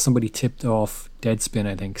then somebody tipped off Deadspin,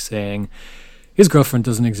 I think, saying his girlfriend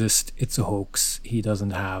doesn't exist. It's a hoax. He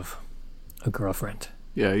doesn't have a girlfriend.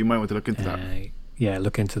 Yeah, you might want to look into that. Yeah,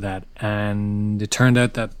 look into that. And it turned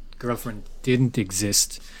out that girlfriend didn't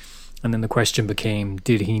exist. And then the question became,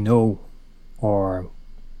 did he know, or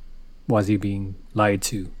was he being lied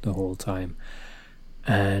to the whole time?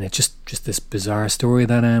 And it's just this bizarre story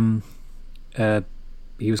that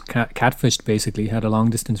he was catfished, basically. Had a long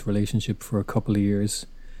distance relationship for a couple of years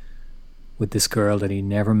with this girl that he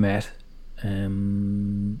never met,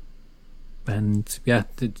 and yeah,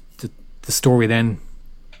 the story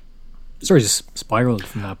just spiraled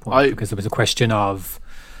from that point because there was a question of,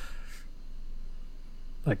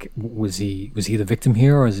 like, was he the victim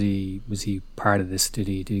here, or was he part of this? Did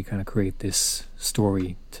he kind of create this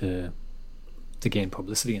story to gain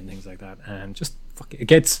publicity and things like that? And just it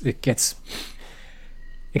gets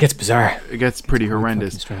bizarre. It gets pretty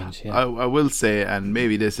horrendous. Strange, yeah. I will say, and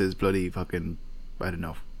maybe this is bloody fucking, I don't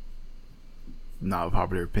know, not a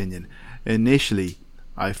popular opinion. Initially,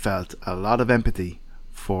 I felt a lot of empathy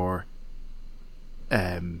for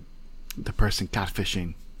the person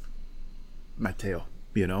catfishing Matteo.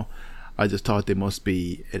 I just thought they must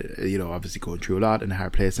be, obviously going through a lot and a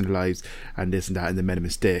hard place in their lives and this and that, and they made a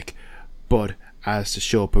mistake. But as the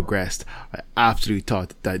show progressed, I absolutely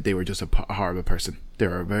thought that they were just a horrible person. They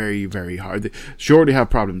are very, very hard. Sure, they have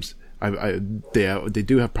problems. They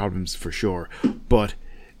do have problems for sure. But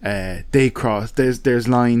they crossed. There's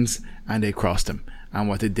lines, and they crossed them. And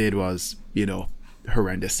what they did was,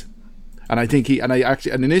 horrendous. And I think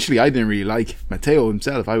initially I didn't really like Matteo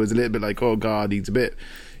himself. I was a little bit like, oh God, he's a bit,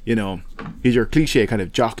 he's your cliche kind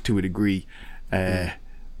of jock to a degree.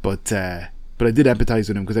 But I did empathize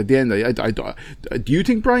with him because at the end, do you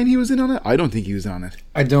think, Brian, he was in on it? I don't think he was on it.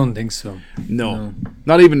 I don't think so. No.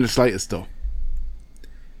 Not even the slightest, though.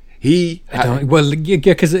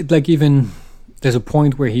 Because even there's a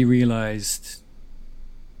point where he realized,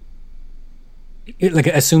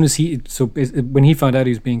 as soon as when he found out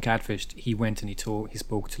he was being catfished, he went and he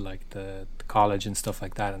spoke to like the college and stuff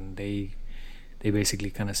like that, and they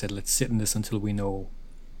basically kind of said, let's sit in this until we know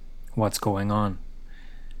what's going on.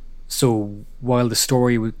 So while the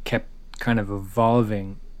story kept kind of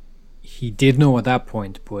evolving, he did know at that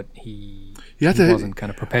point, but he wasn't kind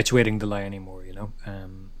of perpetuating the lie anymore,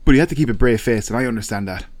 But he had to keep a brave face, and I understand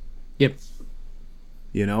that. Yep.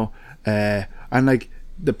 And like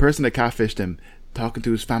the person that catfished him, talking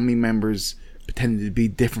to his family members, pretending to be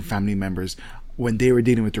different family members, when they were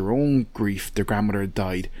dealing with their own grief, their grandmother had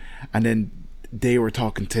died, and then they were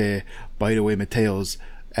talking to, by the way, Matteo's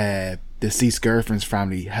deceased girlfriend's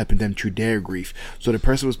family, helping them through their grief. So the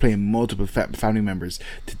person was playing multiple family members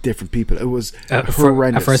to different people. It was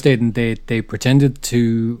horrendous. At first, they pretended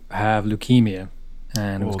to have leukemia,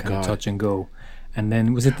 and it was kind of touch and go. And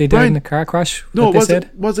then was it they died in a car crash? No, was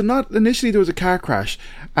it not? Initially, there was a car crash,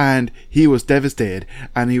 and he was devastated,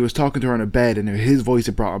 and he was talking to her on a bed, and his voice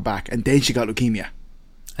had brought her back, and then she got leukemia.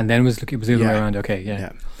 And then it was the other way around. Okay,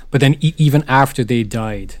 yeah. But then even after they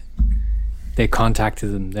died, they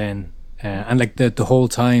contacted them then, and like the whole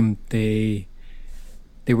time they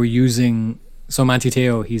were using. So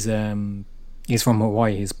Mateo, he's from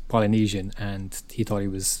Hawaii, he's Polynesian, and he thought he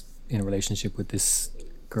was in a relationship with this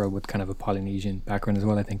girl with kind of a Polynesian background as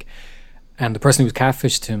well, I think. And the person who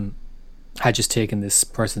catfished him had just taken this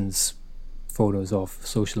person's photos off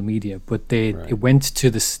social media, but it went to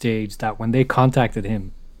the stage that when they contacted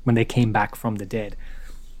him, when they came back from the dead,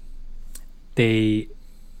 they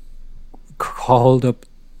called up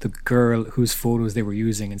the girl whose photos they were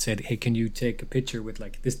using and said, "Hey, can you take a picture with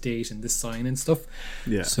like this date and this sign and stuff?"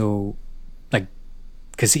 Yeah. So, like,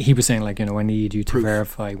 because he was saying like, I need you to Proof.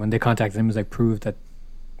 verify. When they contacted him, it was like prove that,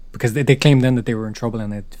 because they claimed then that they were in trouble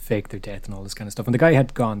and they'd fake their death and all this kind of stuff. And the guy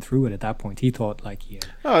had gone through it at that point. He thought like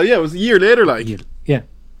Oh yeah, it was a year later. Like yeah,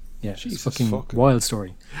 it's Jesus fucking fucking- wild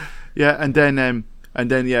story. yeah, and then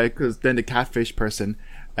because then the catfish person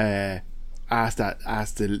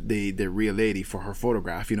asked the real lady for her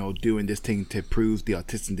photograph, doing this thing to prove the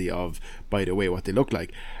authenticity of, by the way, what they look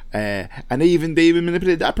like, and they even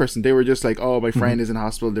manipulated that person. They were just like, "Oh, my friend is in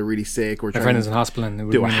hospital. They're really sick. We're My friend is in hospital and it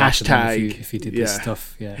would do a mean lots to them hashtag if you did this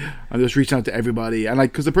stuff." Yeah. I'm just reaching out to everybody, and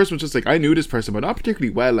like, because the person was just like, I knew this person, but not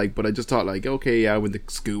particularly well, like, but I just thought like, okay, yeah, I went to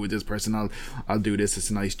school with this person. I'll do this. It's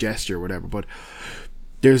a nice gesture, or whatever. But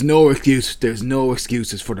there's no excuse. There's no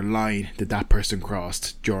excuses for the line that person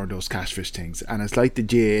crossed during those catfish things, and it's like the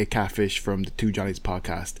GA catfish from the Two Johnnies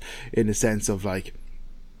podcast, in the sense of like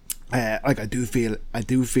I do feel I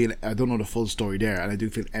don't know the full story there, and I do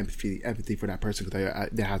feel empathy for that person, because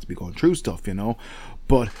they had to be going through stuff,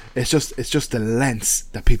 but it's just the lengths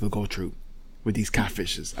that people go through with these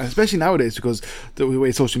catfishes, and especially nowadays, because the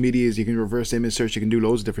way social media is, you can reverse image search, you can do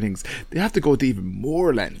loads of different things. They have to go to even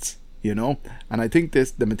more lengths, and I think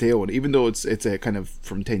the Mateo one, even though it's a kind of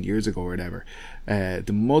from 10 years ago or whatever,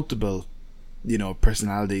 the multiple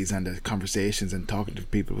personalities and the conversations and talking to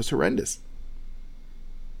people was horrendous.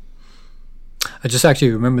 I just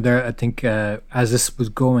actually remember there, I think as this was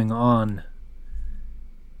going on,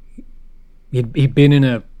 he'd been in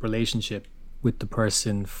a relationship with the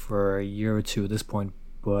person for a year or two at this point,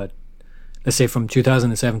 but let's say from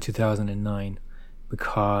 2007 2009,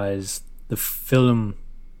 because the film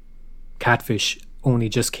Catfish only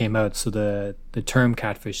just came out, so the term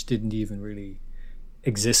catfish didn't even really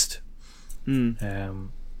exist.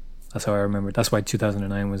 That's how I remember. That's why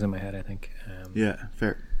 2009 was in my head, I think. Yeah,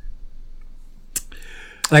 fair.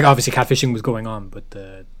 Like, obviously catfishing was going on, but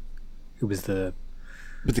it was But the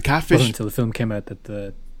wasn't catfish, until the film came out that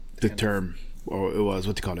the term, or it was,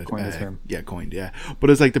 what do you call it? Coined the term. Yeah, coined, yeah.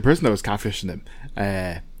 But it's like the person that was catfishing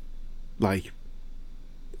them, like,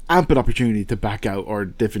 ample opportunity to back out, or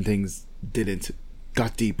different things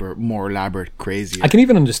got deeper, more elaborate, crazier. I can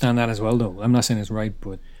even understand that as well, though. I'm not saying it's right,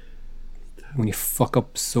 but when you fuck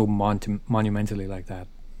up so monumentally like that,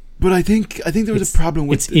 But I think there was a problem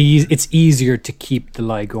with it's easier to keep the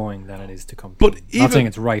lie going than it is to come. But I'm not saying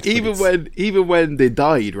it's right. Even when they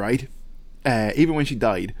died, right? Even when she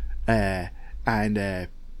died, and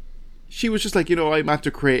she was just like, I'm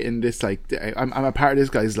after creating this, like, I'm a part of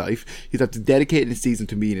this guy's life. He's after dedicating his season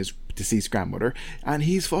to me and his deceased grandmother, and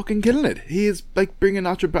he's fucking killing it. He is like bringing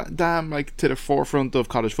Notre Dame like to the forefront of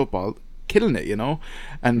college football, killing it,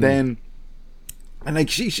 and then, and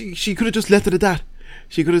like she could have just left it at that.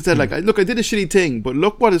 She could have said, like, look, I did a shitty thing, but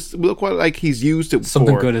look what like he's used it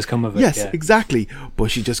Something for. good has come of it. Yes, yeah. exactly.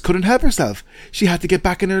 But she just couldn't help herself. She had to get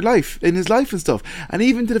back in his life and stuff. And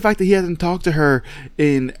even to the fact that he hasn't talked to her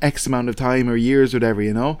in X amount of time or years or whatever,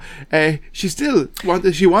 she still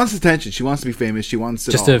wants attention. She wants to be famous. She wants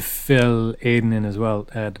it Just all. to fill Aiden in as well,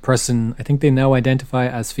 the person, I think they now identify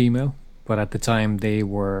as female, but at the time they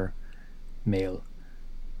were male.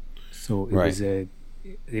 So it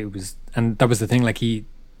was, and that was the thing. Like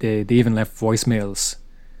they even left voicemails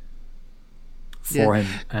for him.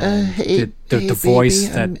 And hey, the voice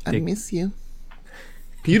baby, that I miss you.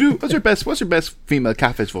 Can you do what's your best female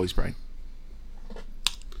catfish voice, Brian?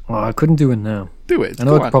 Oh, I couldn't do it now. Do it. I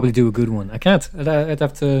know Go I'd on. probably do a good one. I can't. I'd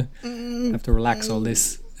have to relax all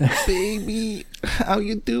this. Baby, how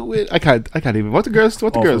you do it? I can't even. What the girls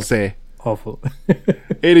say? Awful.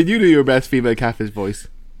 Aiden, you do your best female catfish voice.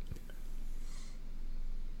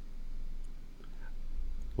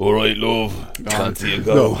 All right, love. Can't see you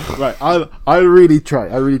go. No, right. I'll really try.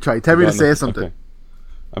 Tell me to say something. Okay.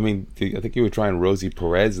 I mean, I think you were trying Rosie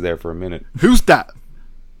Perez there for a minute. Who's that?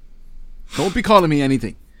 Don't be calling me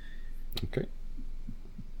anything. Okay.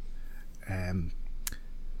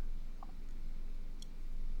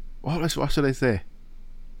 What should I say?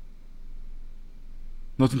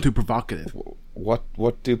 Nothing too provocative.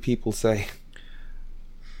 What do people say?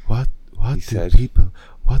 What He do said. people?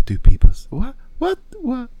 What do people?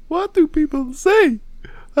 What do people say?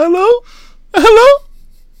 Hello?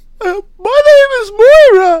 My name is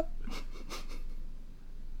Moira.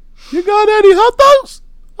 You got any hot dogs?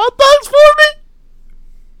 Hot dogs for me?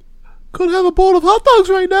 Could have a bowl of hot dogs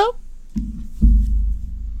right now.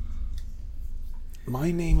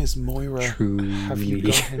 My name is Moira. Truly. Have you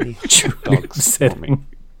got any Truly dogs for me? upsetting.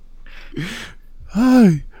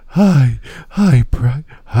 Hi, Brian.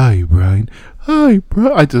 Hi, Brian.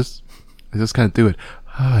 I just can't do it.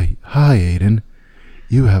 Hi, Aiden.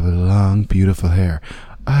 You have a long, beautiful hair.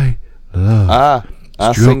 I love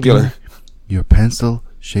stroking singular. your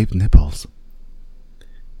pencil-shaped nipples.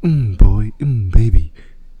 Boy, baby.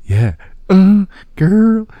 Yeah.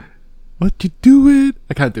 Girl, what you doing?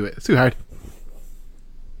 I can't do it. It's too hard.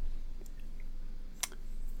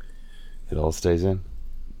 It all stays in.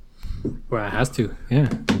 Well, it has to. Yeah.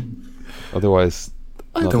 Otherwise,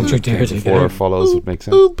 Don't you dare take it before or out. follows would make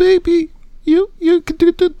sense. Oh, baby. You could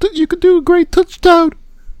do a great touchdown.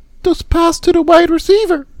 Just pass to the wide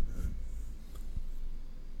receiver.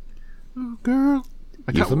 Oh, girl.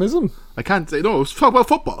 Euphemism? I can't say no. It's about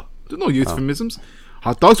football. There's no euphemisms.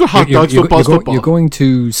 Hot dogs were hot dogs. Football's football. You're going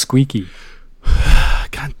too squeaky. I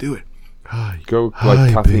can't do it. Hi. Go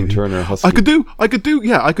like Kathleen baby. Turner Husky. I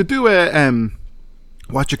could do a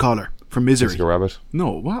what you call her from Misery. Jessica Rabbit. No,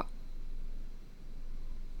 what?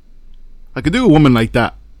 I could do a woman like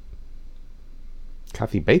that.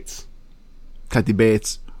 Kathy Bates. Kathy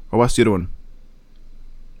Bates. Or what's the other one?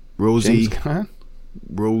 Rosie. James Caan.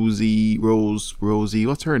 Rosie.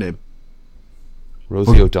 What's her name?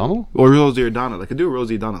 Rosie O'Donnell. Or Rosie O'Donnell. I could do a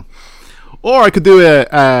Rosie O'Donnell. Or I could do a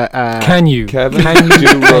Can you? Kevin, Can you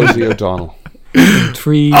do Rosie O'Donnell.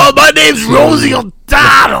 three? Oh, my name's Rosie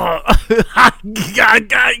O'Donnell.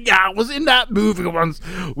 I was in that movie once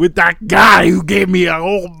with that guy who gave me a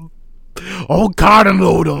whole carton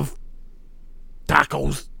load of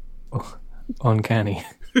tacos. Uncanny.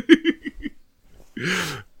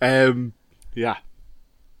 Yeah.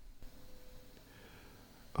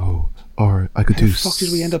 Oh, or I could How do. the fuck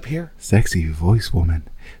did we end up here? Sexy voice woman.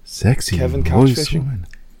 Sexy Kevin voice catfishing? woman.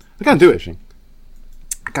 I can't do it. Fishing.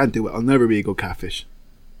 I can't do it. I'll never be a good catfish.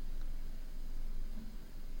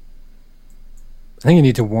 I think you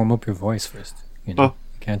need to warm up your voice first. You know, Oh.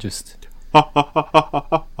 you can't just.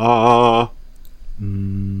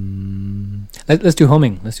 Let's do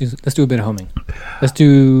humming. Let's do a bit of humming. Let's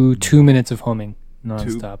do 2 minutes of humming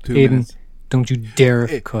non-stop. Two Aiden, minutes. don't you dare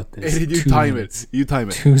cut this. You 2 time minutes. it. You time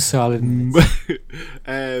it. 2 solid minutes.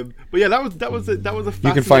 But yeah, that was a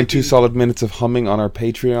You can find 2 solid minutes of humming on our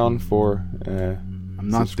Patreon for I'm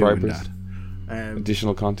not subscribers. doing that.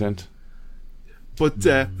 Additional content. But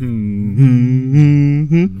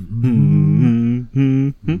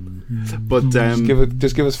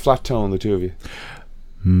Just give us flat tone, the two of you.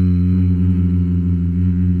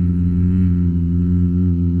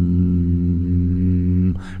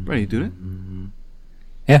 Brian, you doing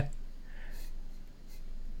it? Yeah.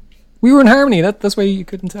 We were in harmony. That's why you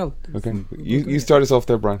couldn't tell. Okay, you start us off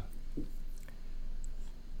there, Brian.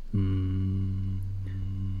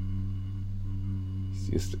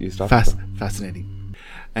 You stop. Fascinating.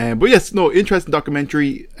 But yes, no, interesting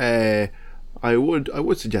documentary. I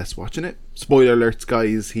would suggest watching it. Spoiler alerts,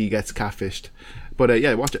 guys. He gets catfished. But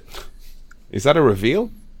yeah, watch it. Is that a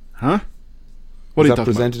reveal? Huh? What Is are you that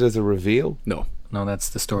talking presented as a reveal? about? No, that's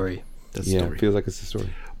the story. That's the Yeah, story. it feels like it's a story.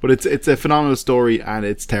 But it's a phenomenal story and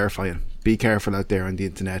it's terrifying. Be careful out there on the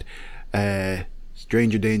internet.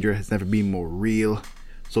 Stranger danger has never been more real.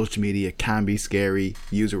 Social media can be scary.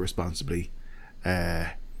 Use it responsibly.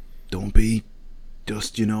 Don't be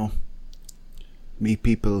just, meet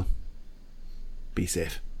people. Be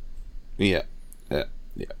safe. Yeah.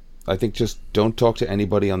 I think just don't talk to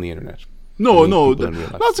anybody on the internet. No. people in real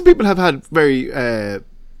life. Lots of people have had very,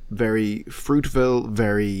 very fruitful,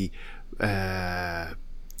 very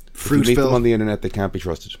If you meet them fruitful. on the internet, they can't be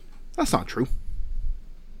trusted. That's not true.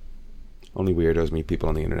 Only weirdos meet people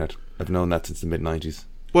on the internet. I've known that since the mid-90s.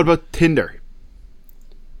 What about Tinder?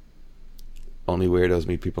 Only weirdos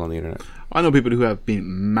meet people on the internet. I know people who have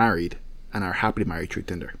been married and are happily married through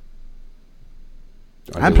Tinder.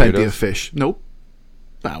 Are And they plenty weirdos? of fish. No.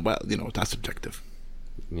 Ah, well, that's subjective.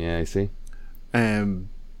 Yeah, I see.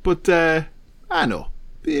 But I know.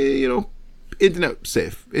 Internet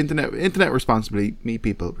safe. Internet responsibly. Meet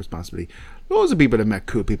people responsibly. Loads of people have met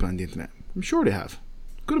cool people on the internet. I'm sure they have.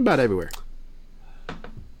 Good and bad everywhere.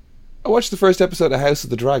 I watched the first episode of House of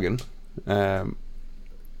the Dragon.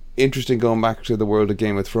 Interesting going back to the world of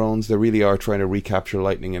Game of Thrones. They really are trying to recapture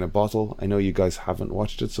lightning in a bottle. I know you guys haven't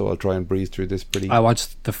watched it, so I'll try and breeze through this pretty... I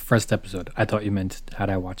watched the first episode. I thought you meant had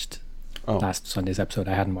I watched Oh. last Sunday's episode.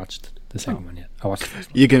 I hadn't watched the second one yet. I watched the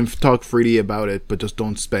first one. You can talk freely about it, but just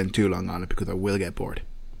don't spend too long on it because I will get bored.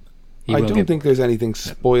 He I will don't get- think there's anything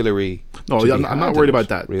spoilery. No, to be I'm had not worried in about it,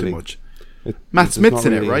 that really. too much. It- Matt it's Smith's not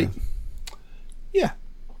in it, really- right? Yeah.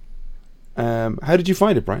 How did you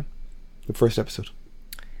find it, Brian? The first episode.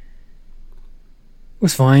 It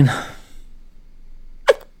was fine.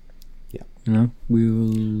 Yeah.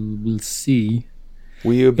 We'll see.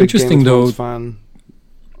 Were you a big Interesting, Game of Thrones though. fan?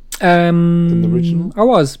 The original? I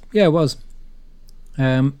was. Yeah, it was.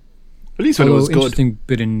 At least when it was good. Interesting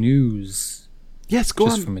bit of news. Yes, go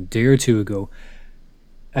just on. from a day or two ago.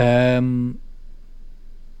 God,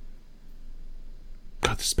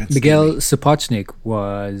 the suspense. Miguel Sapochnik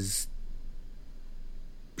was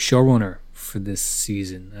showrunner for this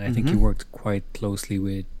season. And I think he worked quite closely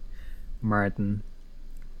with Martin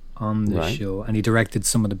on the show, and he directed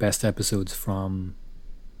some of the best episodes from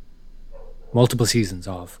multiple seasons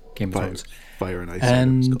of Game of Thrones. Fire and Ice.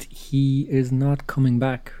 And he is not coming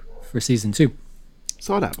back for season 2.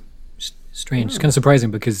 Saw that. Strange. It's kind of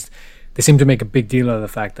surprising because they seem to make a big deal out of the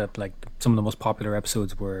fact that like some of the most popular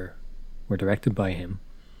episodes were directed by him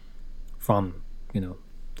from, you know,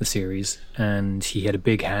 the series, and he had a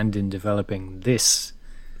big hand in developing this.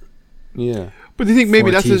 Yeah. But do you think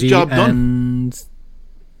maybe that's his job done? And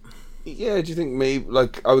Yeah, do you think maybe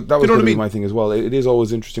like that was going to be my thing as well? It is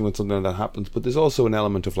always interesting when something like that happens, but there's also an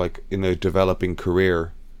element of like in a developing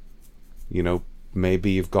career, you know,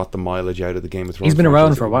 maybe you've got the mileage out of the Game of Thrones. He's been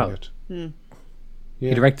around for a while. Yeah,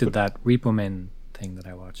 he directed that Repo Men thing that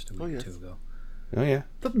I watched a week or two ago. Oh yeah,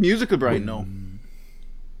 That musical, Brian?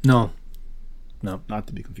 No, not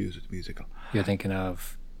to be confused with the musical. You're thinking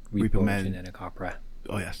of Repo Men. Genetic Opera.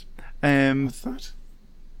 Oh yes. What's that?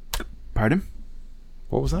 Pardon?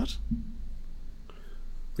 What was that?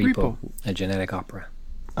 Repo, a genetic opera.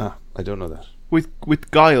 Ah, I don't know that.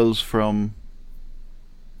 With Giles from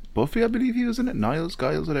Buffy, I believe he was in it. Giles,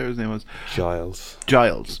 whatever his name was. Giles.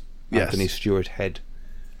 Yes. Anthony Stewart Head.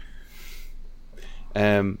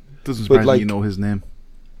 Doesn't surprise me you know his name.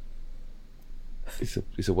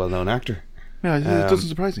 He's a well-known actor. Yeah, it doesn't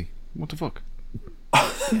surprise me. What the fuck?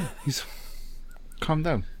 He's Calm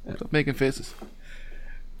down. Stop making faces.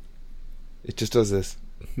 It just does this.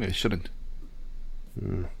 Yeah, it shouldn't.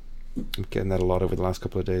 I'm getting that a lot over the last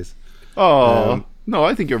couple of days. Oh, no,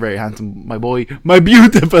 I think you're very handsome, my boy. My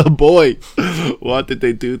beautiful boy. What did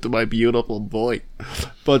they do to my beautiful boy?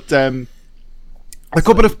 But, a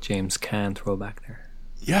couple of... James Caan throwback there.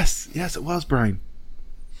 Yes, it was Brian.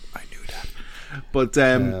 I knew that. But,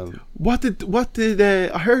 what did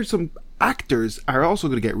I heard some actors are also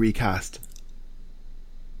going to get recast.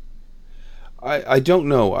 I don't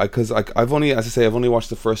know because I've only, as I say, I've only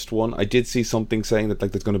watched the first one. I did see something saying that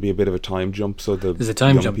like there's going to be a bit of a time jump, so there's a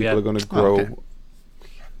time young jump, people yeah. are going to grow,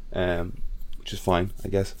 which is fine, I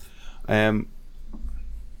guess. I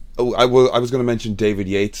was going to mention David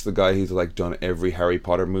Yates, the guy who's like done every Harry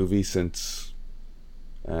Potter movie since,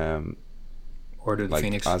 Order of the like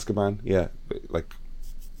Phoenix. Azkaban, yeah, like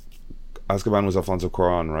Azkaban was Alfonso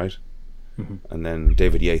Cuarón, right? Mm-hmm. And then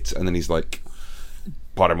David Yates, and then he's like.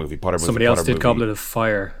 Potter movie. Somebody else did Goblet of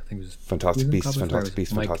Fire. I think it was Fantastic Beasts, Fantastic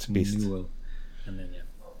Beasts. Newell. And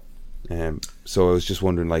then so I was just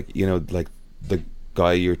wondering, like, you know, like the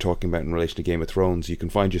guy you're talking about in relation to Game of Thrones, you can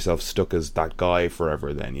find yourself stuck as that guy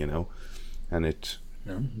forever. Then you know, and it.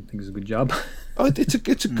 No, I think it's a good job. It's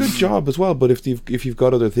a good job as well. But if you've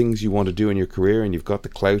got other things you want to do in your career and you've got the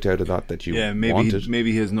clout out of that you wanted,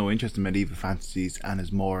 maybe he has no interest in medieval fantasies and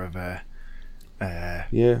is more of a.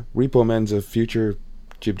 Repo Men's a future.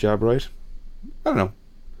 Jib jab, right? I don't know.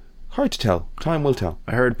 Hard to tell. Time will tell.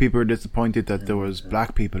 I heard people were disappointed that there was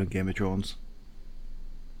black people in Game of Thrones.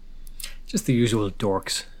 Just the usual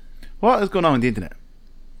dorks. What is going on with the internet?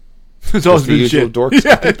 It's always the usual dorks.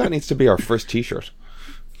 Yeah. I think that needs to be our first T-shirt.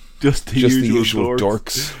 Just the usual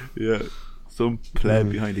dorks. Yeah, some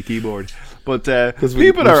pleb behind the keyboard. But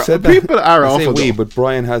people people are awful. But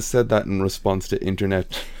Brian has said that in response to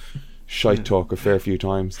internet shite talk a fair few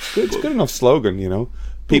times. It's a good enough slogan, you know.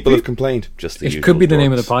 People have complained. Just the usual. It could be the dorks.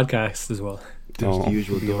 name of the podcast as well. Just the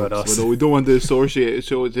usual about us. Well, no, we don't want to associate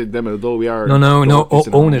show it to them, although we are. No.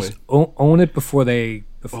 Own it. Own it before they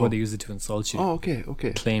use it to insult you. Oh,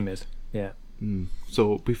 okay. Claim it. Yeah.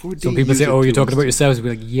 So before some people say, "Oh, you're talking about yourselves."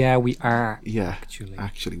 We're like, "Yeah, we are." Yeah,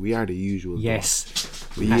 actually, we are the usual. Yes,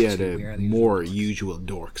 dorks. We are the more usual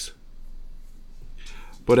dorks.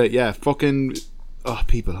 But fucking. Oh,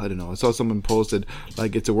 people, I don't know. I saw someone posted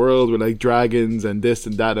like it's a world with like dragons and this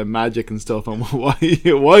and that and magic and stuff. And why are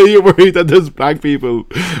you worried that there's black people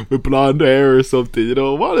with blonde hair or something? You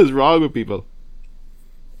know, what is wrong with people?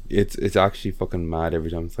 It's actually fucking mad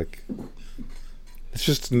every time. It's like it's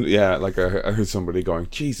just like I heard somebody going,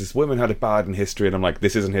 Jesus, women had it bad in history, and I'm like,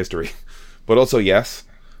 this isn't history, but also yes,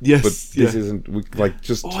 but this isn't like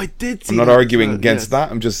just. Oh, I did. See I'm not arguing against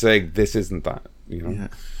that. I'm just saying this isn't that. You know.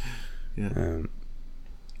 Yeah.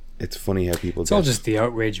 It's funny how people. It's all just the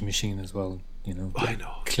outrage machine as well, you know. I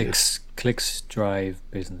know. Clicks drive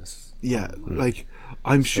business. Yeah, like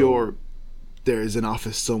I'm sure there is an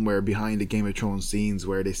office somewhere behind the Game of Thrones scenes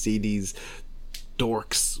where they see these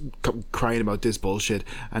dorks crying about this bullshit,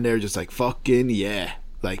 and they're just like, fucking yeah.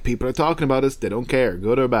 Like, people are talking about us, they don't care,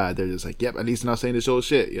 good or bad. They're just like, yep, at least they're not saying this old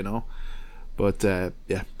shit, you know. But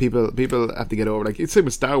yeah, people have to get over. Like, it's same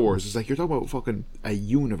with Star Wars. It's like, you're talking about fucking a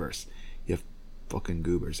universe. You have fucking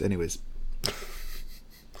goobers. Anyways.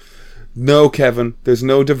 No, Kevin, there's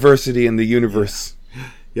no diversity in the universe.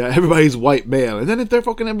 Yeah, everybody's white male. And then if they're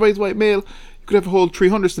fucking everybody's white male, you could have a whole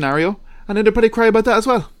 300 scenario, and then they'd probably cry about that as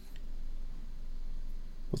well.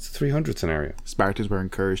 What's the 300 scenario? Spartans were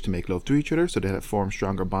encouraged to make love to each other, so they'd form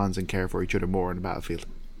stronger bonds and care for each other more on the battlefield.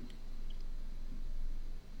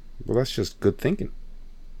 Well, that's just good thinking.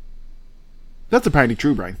 That's apparently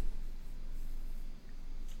true, Brian.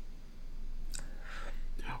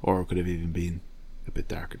 Or it could have even been a bit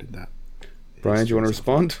darker than that. Brian, do you want to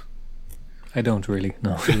respond? I don't really,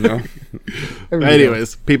 no. No.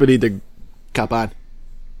 Anyways, people need to cap on.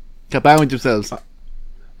 Cap on with yourselves.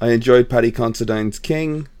 I enjoyed Paddy Considine's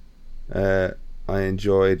King. I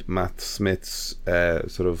enjoyed Matt Smith's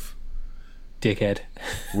sort of Dickhead.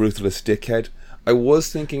 ruthless dickhead. I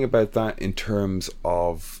was thinking about that in terms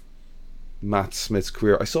of Matt Smith's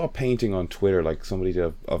career. I saw a painting on Twitter, like somebody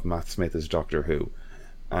did, of Matt Smith as Doctor Who,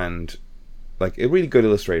 and like a really good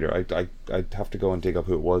illustrator. I'd have to go and dig up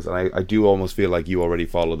who it was, and I do almost feel like you already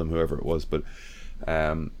follow them, whoever it was, but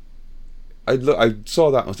I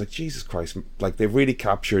saw that and I was like, Jesus Christ, like they've really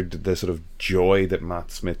captured the sort of joy that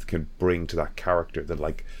Matt Smith can bring to that character, that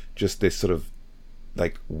like just this sort of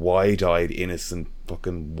like wide-eyed innocent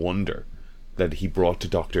fucking wonder that he brought to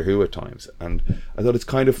Doctor Who at times. And I thought it's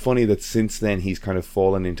kind of funny that since then he's kind of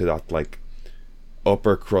fallen into that like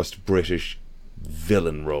upper crust British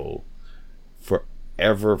villain role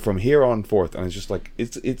forever from here on forth. And it's just like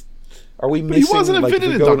it's are we missing? He wasn't a like,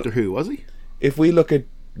 villain in Doctor Who, was he? If we look at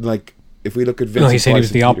Vincent No, he said he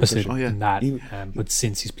was Price the and Peter opposite Cushing, in that, but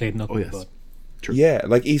since he's played nothing but. True. yeah,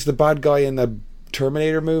 like he's the bad guy in the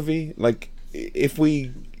Terminator movie. Like if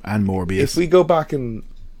we go back and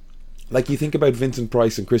like you think about Vincent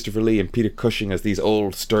Price and Christopher Lee and Peter Cushing as these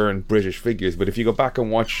old stern British figures, but if you go back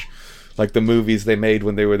and watch like the movies they made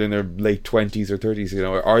when they were in their late 20s or 30s, you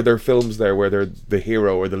know, are there films there where they're the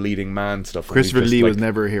hero or the leading man stuff? Christopher Lee was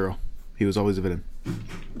never a hero. He was always a villain.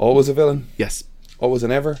 Always a villain? Yes. Always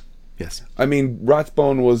and ever? Yes. I mean,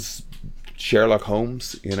 Rathbone was Sherlock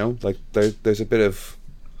Holmes, you know, like there's a bit of,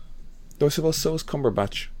 though I suppose so is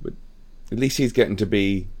Cumberbatch, but at least he's getting to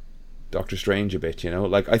be Doctor Strange a bit, you know.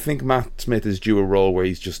 Like I think Matt Smith is due a role where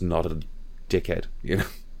he's just not a dickhead, you know.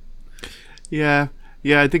 Yeah,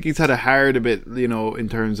 I think he's had a hard a bit, you know, in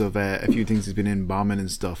terms of a few things he's been in, bombing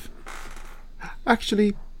and stuff.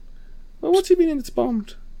 Actually, well, what's he been in that's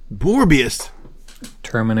bombed? Morbius.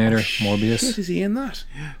 Terminator, Morbius. Shit, is he in that?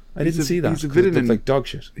 I didn't see that. He's a villain in like dog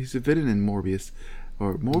shit. He's a villain in Morbius,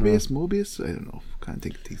 or Mobius. I don't know. Can't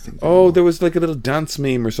think of these things. Oh, there was like a little dance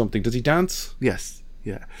meme or something. Does he dance? Yes.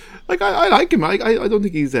 Yeah. Like I like him. I don't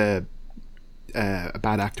think he's a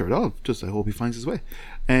bad actor at all. Just I hope he finds his way.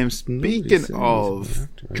 Speaking of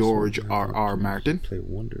George R.R. Martin, play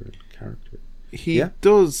wonder character. He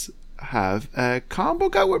does have a comic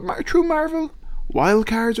book out with through Marvel, Wild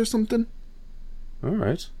Cards or something. All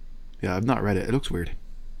right. Yeah, I've not read it. It looks weird.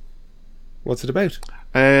 What's it about?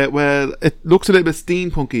 Well, it looks a little bit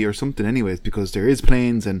steampunky or something, anyways, because there is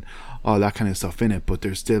planes and all that kind of stuff in it. But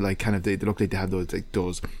there's still like kind of they look like they have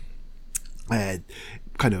those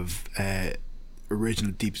kind of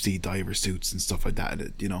original deep sea diver suits and stuff like that.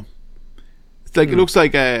 You know, it's like it looks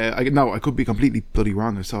like I could be completely bloody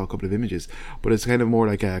wrong. I saw a couple of images, but it's kind of more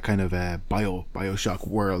like a kind of a Bioshock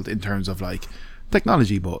world in terms of like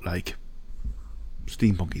technology, but like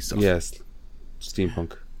steampunky stuff. Yes,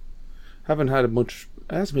 steampunk. Haven't had much.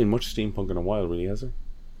 It hasn't been much steampunk in a while, really, has there?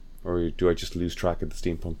 Or do I just lose track of the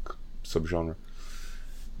steampunk subgenre?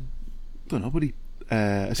 Don't know, buddy.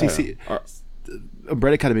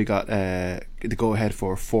 Umbrella Academy got the go ahead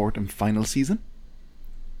for fourth and final season.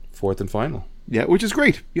 Fourth and final. Yeah, which is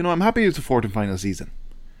great. You know, I'm happy it's a fourth and final season.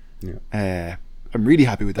 Yeah. I'm really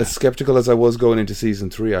happy with that. As skeptical as I was going into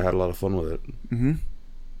season 3, I had a lot of fun with it. Mm-hmm. So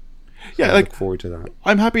yeah, I like look forward to that.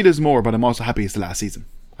 I'm happy there's more, but I'm also happy it's the last season.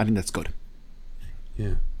 I think that's good.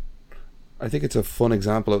 Yeah, I think it's a fun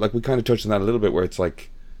example of, like, we kind of touched on that a little bit, where it's like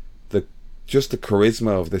the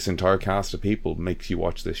charisma of this entire cast of people makes you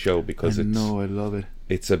watch this show, because I love it.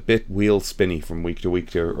 It's a bit wheel spinny from week to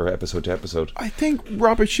week or episode to episode. I think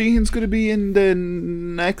Robert Sheehan's going to be in the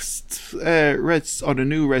next the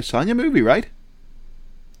new Red Sonja movie, right?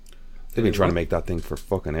 They've been trying to make that thing for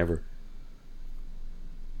fucking ever.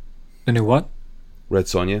 The new what? Red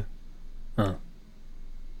Sonja. Oh.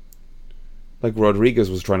 Like Rodriguez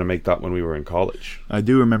was trying to make that when we were in college. I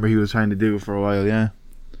do remember he was trying to do it for a while. Yeah.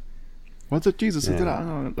 What's it? Jesus, I Yeah. did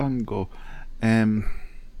that long ago. And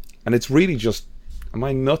it's really just, am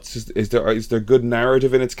I nuts? Is there good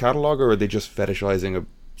narrative in its catalogue, or are they just fetishizing a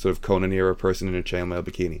sort of Conan era person in a chainmail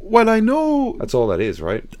bikini? Well, I know. That's all that is,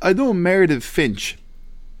 right? I know Meredith Finch,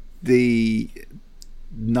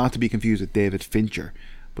 not to be confused with David Fincher,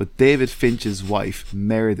 but David Finch's wife,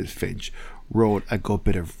 Meredith Finch, wrote a good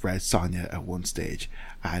bit of Red Sonja at one stage,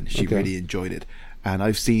 and she really enjoyed it. And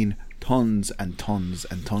I've seen tons and tons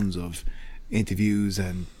and tons of interviews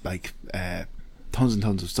and like tons and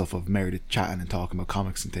tons of stuff of Meredith chatting and talking about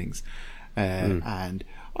comics and things. And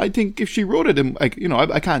I think if she wrote it, like, you know,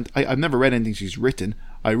 I've never read anything she's written.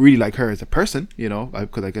 I really like her as a person, you know,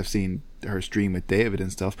 because like I've seen her stream with David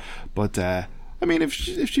and stuff. But I mean, if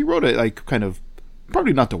she wrote it, like, kind of,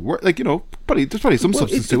 probably not the word, like, you know, there's probably some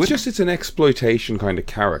substance to it. It's an exploitation kind of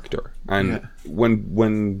character, and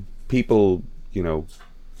when people, you know,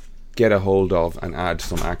 get a hold of and add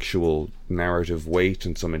some actual narrative weight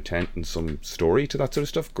and some intent and some story to that sort of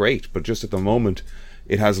stuff, great. But just at the moment,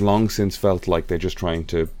 it has long since felt like they're just trying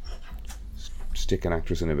to stick an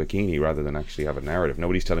actress in a bikini rather than actually have a narrative.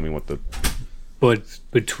 Nobody's telling me what the... But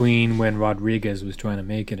between when Rodriguez was trying to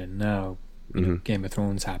make it and now, you know, Game of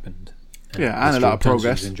Thrones happened. And a lot of progress.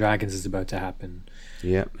 Dungeons and Dragons is about to happen.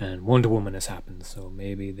 Yeah. And Wonder Woman has happened, so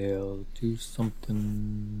maybe they'll do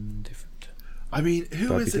something different. I mean,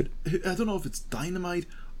 who is it? I don't know if it's Dynamite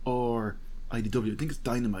or IDW. I think it's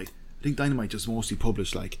Dynamite. I think Dynamite just mostly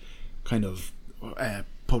publish, like, kind of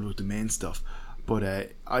public domain stuff.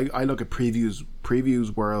 But I look at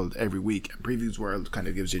Previews World every week, and Previews World kind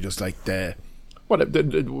of gives you just like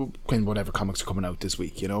whatever comics are coming out this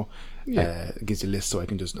week, you know. It gives you a list, so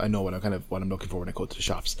I know what I'm looking for when I go to the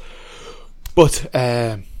shops. But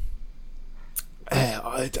I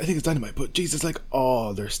think it's Dynamite. But Jesus, like,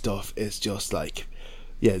 all their stuff is just like,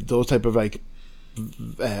 yeah, those type of like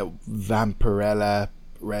Vampirella,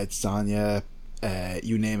 Red Sonja,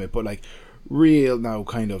 you name it. But like, real now,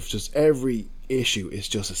 kind of just every issue is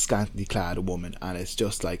just a scantily clad woman, and it's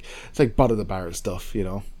just like, it's like bottom of the barrel stuff, you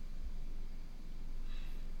know.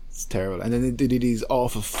 It's terrible. And then they do these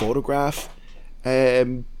awful photograph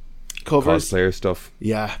covers, cosplayer stuff.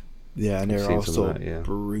 Yeah, and they're also that,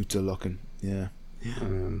 brutal looking. Yeah.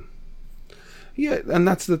 And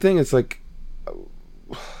that's the thing. It's like,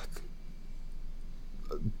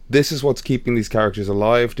 this is what's keeping these characters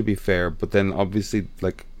alive, to be fair. But then obviously,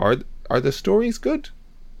 like, are the stories good?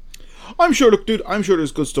 I'm sure. Look, dude, I'm sure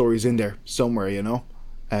there's good stories in there somewhere, you know.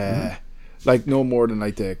 Like, no more than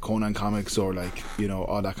like the Conan comics or, like, you know,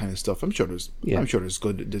 all that kind of stuff. I'm sure there's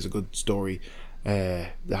a good story.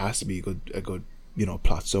 There has to be a good you know,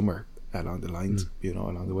 plot somewhere along the lines, you know,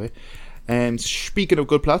 along the way. And speaking of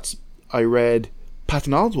good plots, I read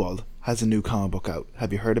Patton Oswalt has a new comic book out.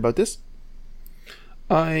 Have you heard about this?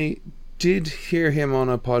 I did hear him on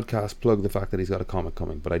a podcast plug the fact that he's got a comic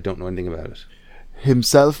coming, but I don't know anything about it.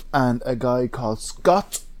 Himself and a guy called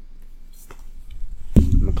Scott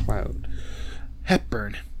McCloud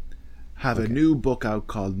Hepburn have a new book out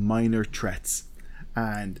called Minor Threats,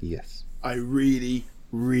 and yes, I really,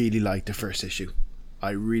 really liked the first issue. I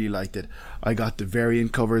really liked it. I got the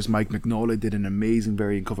variant covers. Mike Mignola did an amazing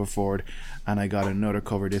variant cover for it, and I got another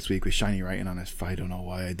cover this week with shiny writing on it. I don't know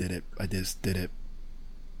why I did it. I just did it.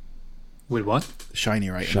 With what? Shiny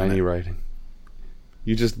writing. Shiny writing.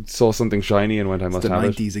 You just saw something shiny and went, I must have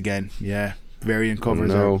it. The 90s again, yeah. Variant covers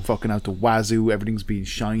are fucking out the wazoo. Everything's being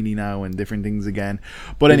shiny now and different things again.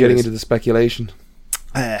 But anyway, getting into the speculation.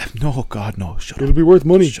 No, God, no. Shut up. It'll be worth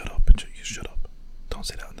money. Shut up. Shut up. Don't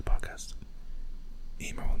say that on the podcast.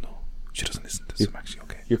 Emer will know. She doesn't listen to this. I'm actually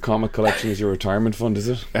okay. Your comic collection is your retirement fund, is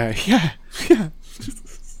it? Yeah.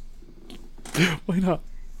 Why not?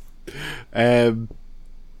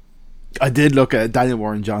 I did look at Daniel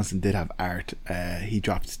Warren Johnson did have art. He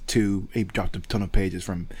dropped a ton of pages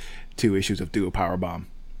from 2 issues of Duo Powerbomb,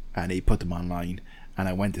 and he put them online, and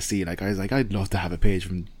I went to see, like, I was like, I'd love to have a page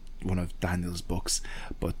from one of Daniel's books,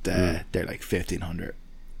 but they're like $1,500.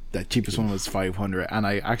 The cheapest one was $500, and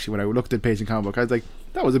I actually, when I looked at page and comic book, I was like,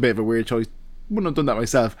 that was a bit of a weird choice. Wouldn't have done that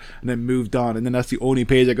myself, and then moved on, and then that's the only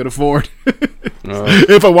page I could afford.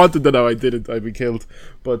 If I wanted to know, I didn't. I'd be killed.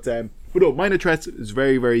 But no, Minor Threats is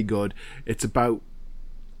very, very good. It's about,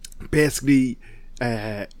 basically,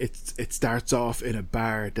 it starts off in a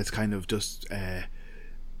bar that's kind of just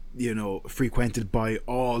you know, frequented by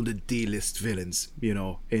all the D-list villains, you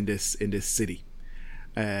know, in this city.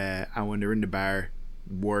 And when they're in the bar,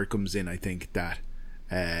 word comes in, I think, that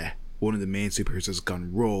one of the main superheroes has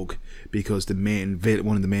gone rogue because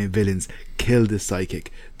one of the main villains killed the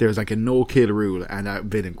psychic. There's like a no-kill rule, and that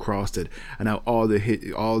villain crossed it. And now all the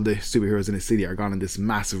superheroes in the city are gone on this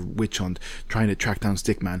massive witch hunt, trying to track down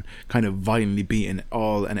Stickman, kind of violently beating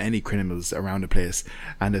all and any criminals around the place.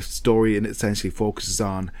 And the story essentially focuses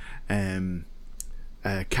on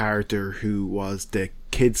a character who was the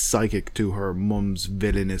kid's psychic to her mum's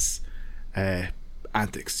villainous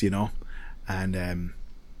antics, and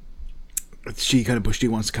she goes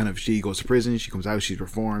to prison, she comes out, she's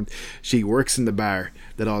reformed, she works in the bar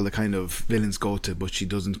that all the kind of villains go to, but she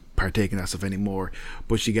doesn't partake in that stuff anymore.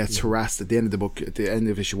 But she gets harassed at the end of the book. At the end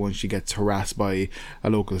of issue 1, she gets harassed by a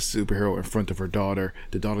local superhero in front of her daughter.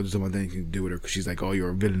 The daughter doesn't want anything to do with her because she's like, oh, you're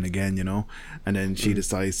a villain again, and then she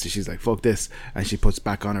decides, she's like, fuck this, and she puts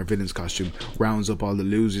back on her villain's costume, rounds up all the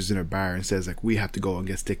losers in her bar and says like, we have to go and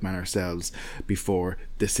get Stickman ourselves before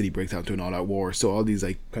the city breaks out into an all-out war. So all these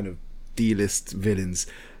like kind of D-list villains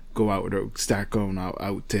go out or start going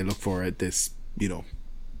out to look for this,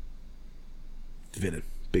 villain,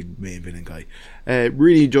 big main villain guy.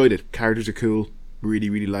 Really enjoyed it. Characters are cool. Really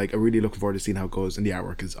I'm really looking forward to seeing how it goes, and the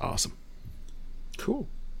artwork is awesome. Cool.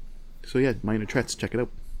 So yeah, Minor Threats, check it out.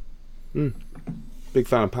 Big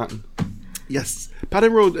fan of Patton. Yes,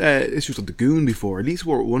 Patton wrote issues of the Goon before. At least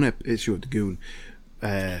wrote one issue of the Goon.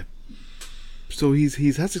 So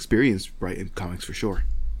he's has experience writing comics for sure.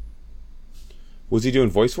 Was he doing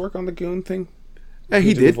voice work on the Goon thing?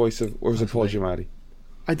 He did. Voice of, or was it Paul Giamatti?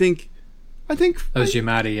 I think. That was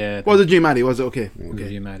Giamatti, yeah. Was it Giamatti? Was it okay? It was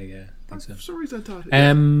Giamatti, yeah. I think so. For some reason I thought.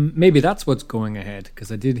 Maybe that's what's going ahead,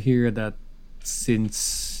 because I did hear that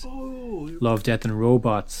since Love, Death and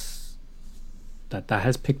Robots, that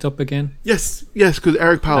has picked up again. Yes, because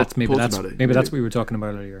Eric Powell talked about it. Maybe that's what we were talking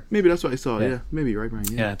about earlier. Maybe that's what I saw. Yeah, maybe you're right,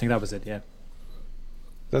 Brian. Yeah, I think that was it. Yeah,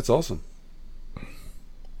 that's awesome.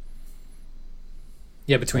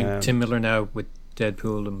 Yeah, between Tim Miller now with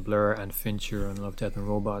Deadpool and Blur and Fincher and Love, Death and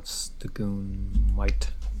Robots, the Goon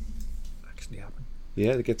might actually happen.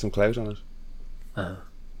 Yeah, to get some clout on it.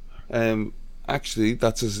 Actually,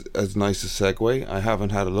 that's as nice a segue. I haven't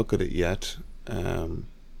had a look at it yet, and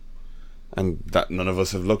that none of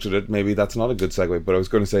us have looked at it. Maybe that's not a good segue. But I was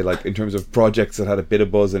going to say, like, in terms of projects that had a bit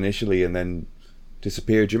of buzz initially and then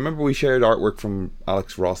disappeared. Do you remember we shared artwork from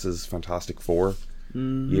Alex Ross's Fantastic Four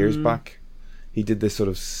years back? He did this sort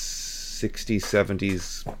of 60s,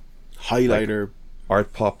 70s highlighter, like,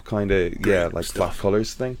 art pop kind of, like flat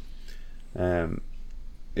colours thing.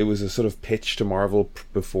 It was a sort of pitch to Marvel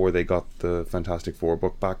before they got the Fantastic Four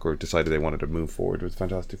book back, or decided they wanted to move forward with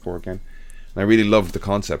Fantastic Four again. And I really loved the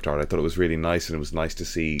concept art. I thought it was really nice, and it was nice to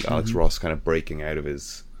see Alex Ross kind of breaking out of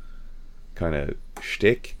his kind of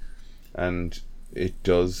shtick. And it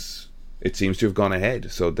seems to have gone ahead.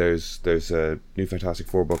 So there's a new Fantastic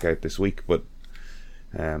Four book out this week, but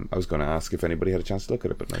I was going to ask if anybody had a chance to look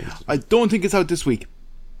at it, but no. I don't think it's out this week,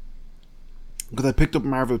 because I picked up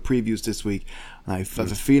Marvel previews this week, and I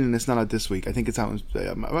have a feeling it's not out this week. I think it's out. It could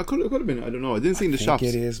have been. I don't know. I didn't see it in the shops.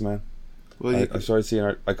 It is, man. Well, I started seeing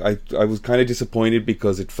art. I was kind of disappointed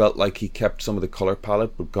because it felt like he kept some of the color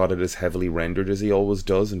palette, but got it as heavily rendered as he always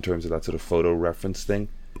does in terms of that sort of photo reference thing.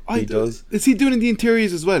 He does. Is he doing the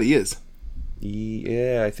interiors as well? He is.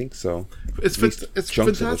 Yeah, I think so. It's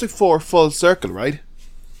Fantastic Four full circle, right?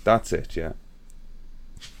 That's it, yeah.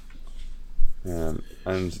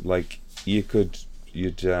 And like you'd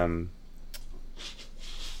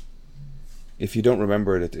if you don't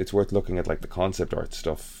remember it, it's worth looking at like the concept art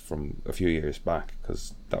stuff from a few years back,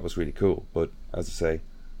 because that was really cool. But as I say,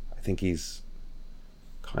 I think he's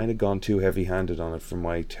kind of gone too heavy-handed on it for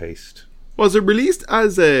my taste. Was it released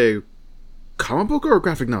as a comic book or a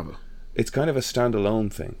graphic novel? It's kind of a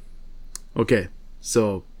standalone thing. Okay,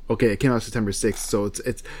 it came out September 6th. So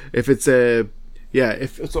if it's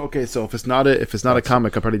not a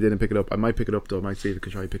comic, I probably didn't pick it up. I might pick it up though. I might see if I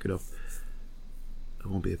can try to pick it up. I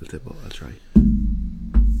won't be able to, but I'll try.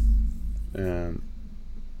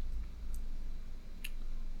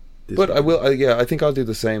 But I will. I think I'll do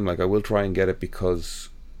the same. Like, I will try and get it, because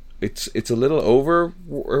it's a little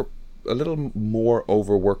more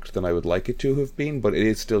overworked than I would like it to have been. But it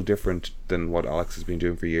is still different than what Alex has been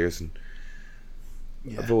doing for years, and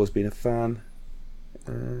I've always been a fan.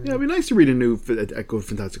 It'd be nice to read a good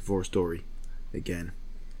Fantastic Four story again.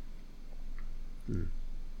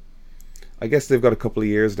 I guess they've got a couple of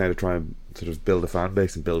years now to try and sort of build a fan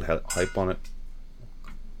base and build hype on it.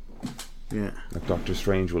 Yeah. Like Doctor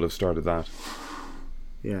Strange will have started that.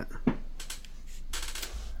 Yeah.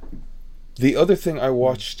 The other thing I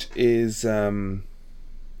watched is the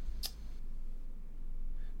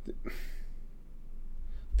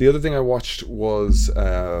The other thing I watched was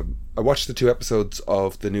I watched the 2 episodes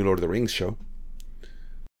of the new Lord of the Rings show.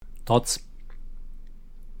 Thoughts?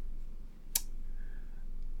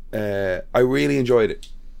 I really enjoyed it.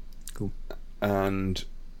 Cool. And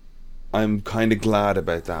I'm kind of glad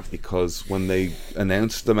about that, because when they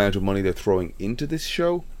announced the amount of money they're throwing into this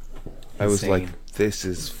show, I was like, this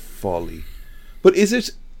is folly. But is it,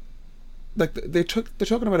 like, they're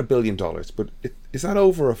talking about $1 billion, but is that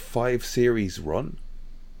over a 5-series run?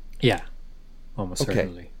 Yeah, almost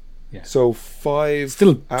certainly. Yeah. So 5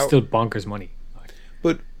 still bonkers money.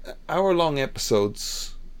 But hour-long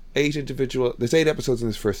episodes, 8 individual. There's 8 episodes in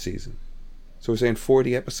this first season, so we're saying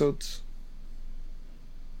 40 episodes,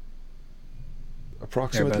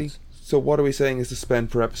 approximately. Thereabouts. So what are we saying is the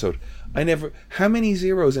spend per episode? How many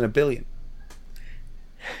zeros in $1 billion?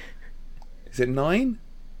 Is it 9?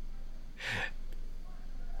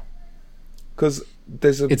 Because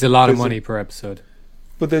it's a lot of money per episode.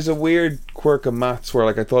 But there's a weird quirk of maths where,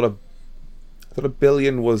 like, I thought $1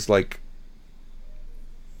 billion was like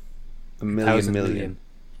a million. 1,000 million.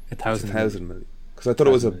 Because I thought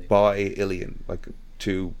it was a bi-illion, like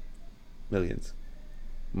 2 millions.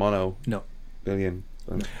 Mono. No. Billion.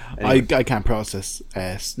 I can't process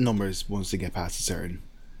numbers once they get past a certain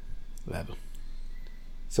level.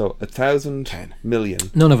 So 1,000 million.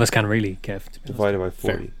 None of us can really, Kev. Divided by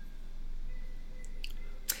 40. Fair.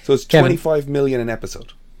 So it's Kevin, 25 million an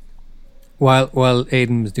episode. While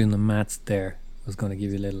Aidan was doing the maths there, I was going to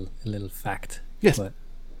give you a little fact. Yes. But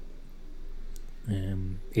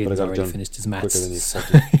Aidan's already finished his maths.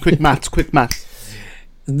 Quick maths.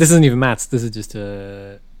 This isn't even maths. This is just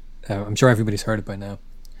I'm sure everybody's heard it by now.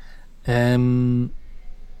 1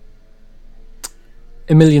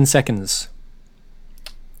 million seconds.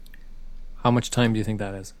 How much time do you think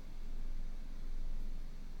that is?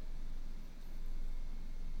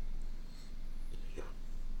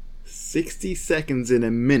 60 seconds in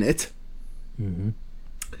a minute. Mm-hmm.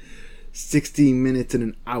 60 minutes in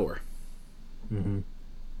an hour. Mm-hmm.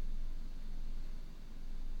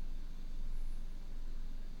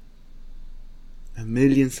 A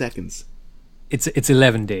million seconds. It's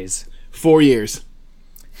 11 days. 4 years.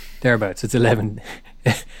 Thereabouts. It's 11.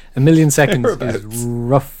 A million seconds Thereabouts. is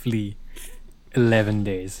roughly 11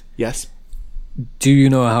 days. Yes. Do you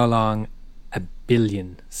know how long 1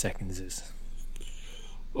 billion seconds is?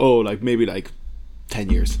 Oh, like maybe like 10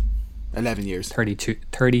 years. 11 years. 32.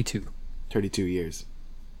 32 years.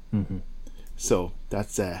 Mm-hmm. So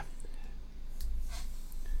that's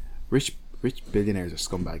rich billionaires are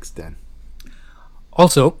scumbags then.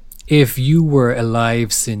 Also, if you were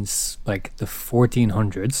alive since like the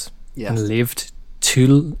 1400s and lived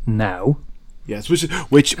till now, yes, which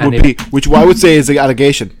I would say is an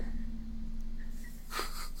allegation.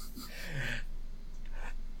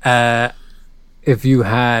 If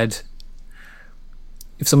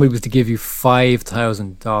somebody was to give you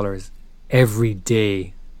 $5,000 every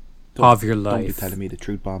day of your life, Don't be telling me the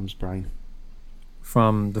truth bombs, Brian.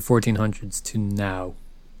 from the 1400s to now,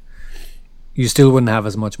 you still wouldn't have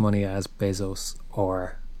as much money as Bezos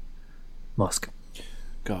or Musk.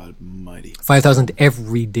 God almighty. 5,000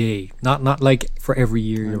 every day, not like for every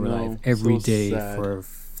year you're know, alive. Every so day sad. for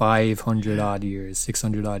 500 odd years,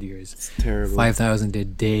 600 odd years. It's terrible. 5,000 a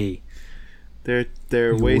day. They're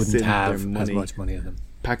You wasting wouldn't have their money. as much money as them.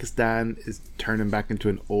 Pakistan is turning back into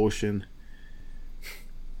an ocean.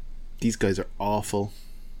 These guys are awful.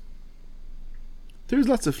 There's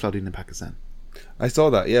lots of flooding in Pakistan. I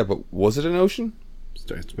saw that, yeah, but was it an ocean?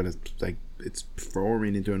 It's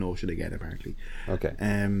forming into an ocean again, apparently. Okay.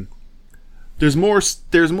 There's more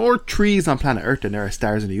trees on planet Earth than there are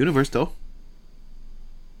stars in the universe, though.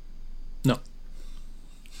 No.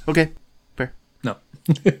 Okay, fair. No.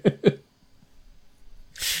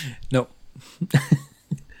 No.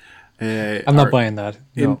 I'm not buying that.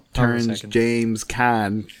 No, Interns James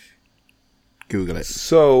Caan. Google it.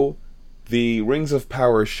 So, the Rings of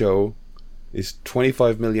Power show is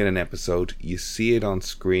 25 million an episode. You see it on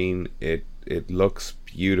screen. It looks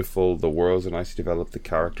beautiful. The worlds are nicely developed. The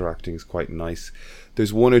character acting is quite nice.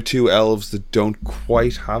 There's 1 or 2 elves that don't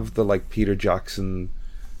quite have the like Peter Jackson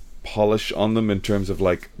polish on them in terms of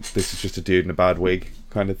like, this is just a dude in a bad wig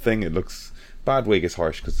kind of thing. It looks, bad wig is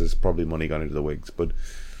harsh because there's probably money gone into the wigs, but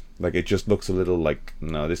like it just looks a little like,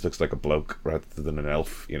 no, this looks like a bloke rather than an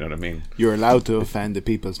elf. You know what I mean? You're allowed to offend the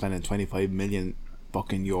people spending 25 million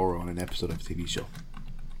fucking euro on an episode of a TV show.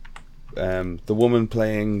 The woman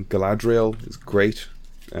playing Galadriel is great.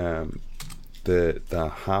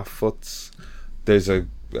 The half-foots, there's a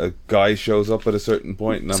guy shows up at a certain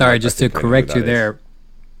point. And sorry, just to correct you there,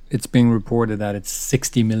 it's being reported that it's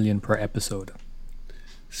 60 million per episode.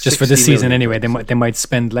 Just for this 60 season, million anyway. per episode. They might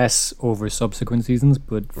spend less over subsequent seasons,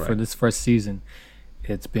 but for Right. this first season,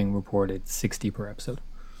 it's being reported 60 per episode.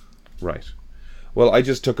 Right. Well, I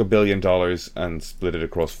just took $1 billion and split it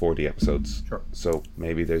across 40 episodes. Sure. So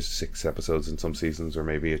maybe there's 6 episodes in some seasons, or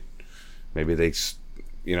maybe maybe there's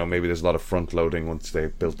a lot of front loading once they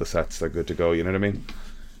built the sets. They're good to go. You know what I mean?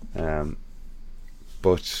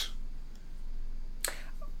 But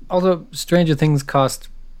Although Stranger Things cost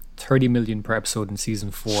 30 million per episode in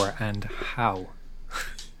season 4, and how?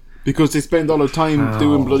 Because they spend all the time How?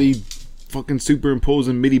 doing bloody fucking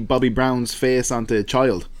superimposing Millie Bobby Brown's face onto a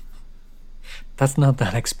child. That's not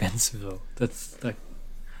that expensive though. That's like,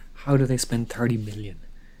 how do they spend 30 million?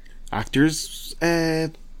 Actors,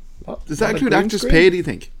 does not that a include green actors' screen? pay, do you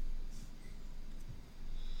think?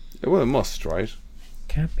 well, it must, right?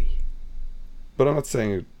 Can't be. But I'm not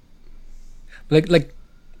saying. Like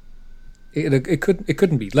it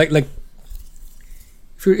couldn't be like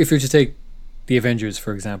if you're to take the Avengers,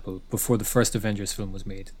 for example, before the first Avengers film was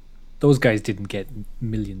made, those guys didn't get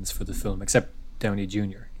millions for the film, except Downey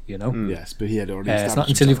Jr. You know, Yes, but he had already it's not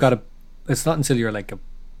established until you've himself. got a. It's not until you're like a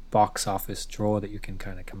box office draw that you can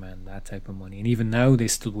kind of command that type of money, and even now they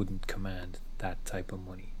still wouldn't command that type of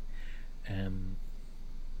money.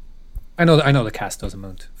 I know the cast does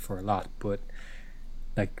amount for a lot, but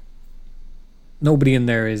like nobody in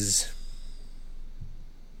there is.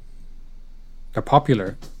 They're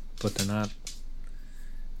popular, but they're not.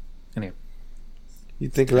 Anyway, You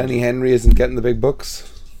think Lenny Henry isn't getting the big bucks?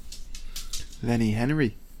 Lenny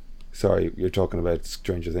Henry. Sorry, you're talking about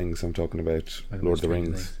Stranger Things. I'm talking about Lord of the Stranger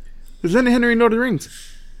Rings. Things. Is Lenny Henry in Lord of the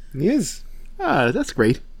Rings? He is. Ah, that's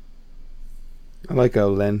great. I like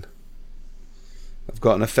old Len. I've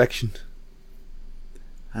got an affection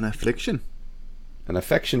An affliction.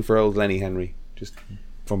 for old Lenny Henry, just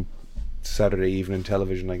from Saturday evening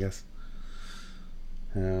television, I guess.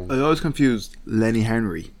 I always confused Lenny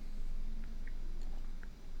Henry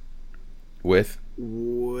With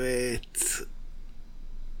with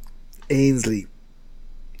Ainsley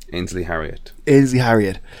Harriott,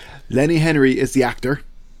 Harriott. Lenny Henry is the actor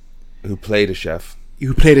who played a chef.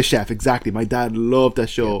 who played a chef. Exactly. My dad loved that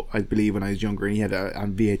show, I believe, when I was younger, and he had it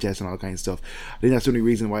on VHS and all kinds of stuff. I think that's the only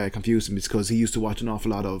reason why I confused him, is because he used to watch an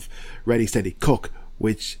awful lot of Ready Steady Cook,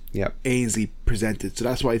 which Yep. Ainsley presented. So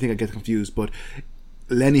that's why I think I get confused. But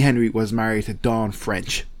Lenny Henry was married to Dawn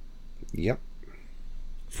French Yep,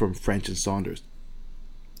 from French and Saunders,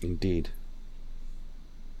 indeed.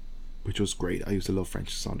 which was great. I used to love French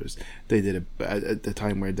and Saunders. They did at the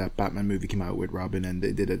time where that Batman movie came out with Robin, and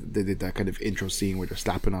they did that kind of intro scene where they're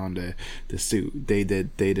slapping on the suit. They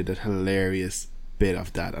did a hilarious bit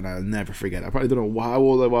of that, and I'll never forget. I probably don't know how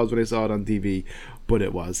old I was when I saw it on TV, but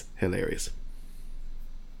it was hilarious.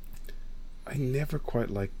 I never quite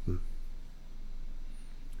liked them.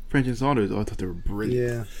 French and Saunders, I thought they were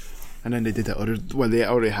brilliant. Yeah. And then they did that other. Well, they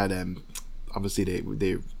already had. Obviously,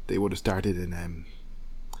 they would have started in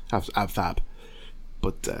Fab,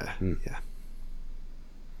 but yeah.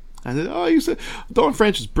 And then, I used to. Dawn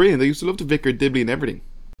French was brilliant. I used to love the Vicar Dibley and everything.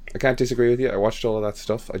 I can't disagree with you. I watched all of that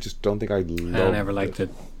stuff. I just don't think I loved I never liked it.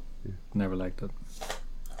 Never liked it.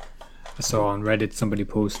 I saw on Reddit somebody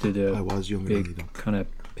posted I a was younger than you, big though. kind of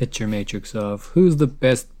picture matrix of who's the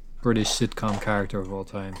best British sitcom character of all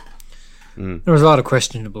time. There was a lot of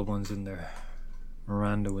questionable ones in there.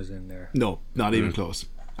 Miranda was in there. No, not even close.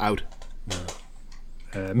 Out.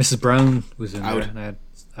 Mrs. Brown was in Out. there. And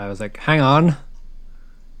I was like, hang on.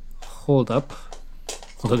 Hold up.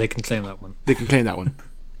 Although they can claim that one. They can claim that one.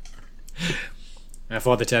 And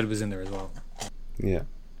Father Ted was in there as well. Yeah.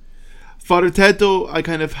 Father Ted, though, I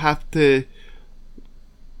kind of have to.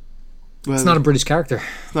 Well, It's not a British character.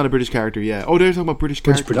 it's not a British character. Yeah. Oh, they're talking about British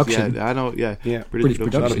British characters. production. Yeah, I know. Yeah. Yeah. British British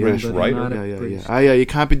production. Not a British but writer. not a Yeah. British- Yeah. You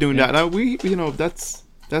can't be doing that. Now that's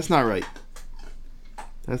not right.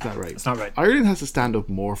 That's not right. It's not right. Ireland has to stand up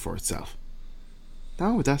more for itself.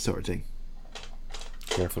 Down with that sort of thing.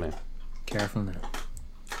 Careful now. Careful now.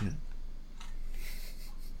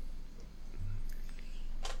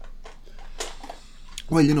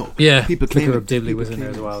 Well, Yeah, people claim Vicar it. of Dibley People was in there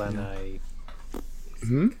claim as it, well, and yeah.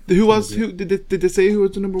 Who did they say who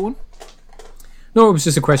was the number one? no, it was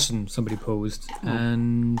just a question somebody posed,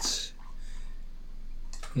 and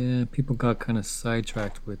yeah, people got kind of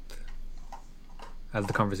sidetracked with, as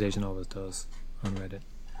the conversation always does on Reddit.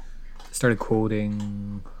 They started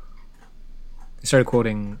quoting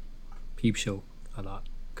Peep Show a lot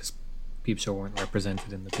because Peep Show weren't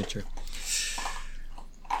represented in the picture.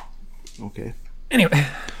 Okay. Anyway,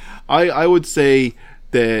 I would say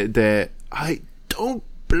the I don't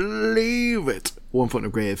believe it. 1 Foot in the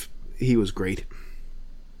Grave. He was great.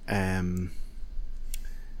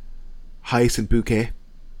 Hyacinth Bouquet,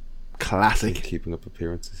 classic. Keeping Up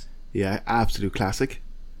Appearances. Yeah, absolute classic.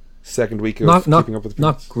 Second week of Not Keeping Up with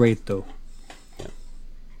Appearances. not great though.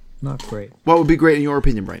 Not great. What would be great in your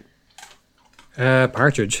opinion, Brian?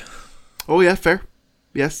 Partridge. Oh yeah, fair.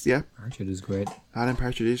 Yes, yeah. Partridge is great. Alan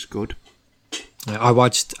Partridge is good. I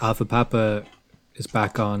watched Alpha Papa is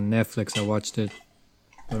back on Netflix. I watched it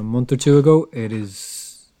about a month or two ago. It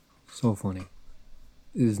is so funny.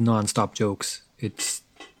 It is non-stop jokes. It's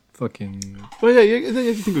fucking... Well, yeah, you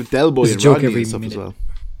can think of Del Boy There's a and joke Rodney every and stuff minute. as well.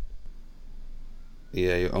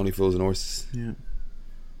 Yeah, Only Fools and Horses. Yeah.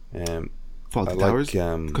 I Fawlty like, Towers.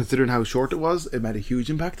 Considering how short it was, it made a huge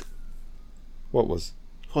impact. What was?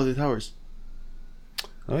 Fawlty Towers.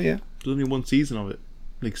 Oh yeah. There's only one season of it.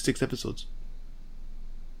 Like 6 episodes.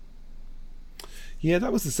 Yeah,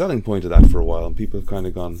 that was the selling point of that for a while, and people have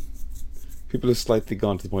slightly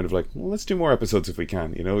gone to the point of like, well, let's do more episodes if we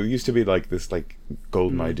can. You know, it used to be like this like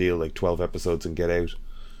golden ideal, like 12 episodes and get out.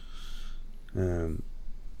 I know,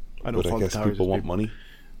 But I Fawlty guess Towers people has want been- money.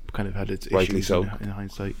 kind of had its Rightly issues so. in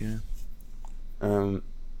hindsight, yeah.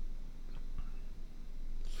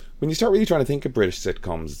 When you start really trying to think of British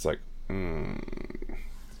sitcoms, it's like,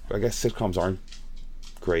 I guess sitcoms aren't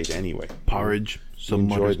great anyway. Porridge. Some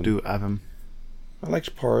enjoy mothers them. do have him. I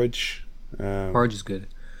liked Porridge. Porridge is good.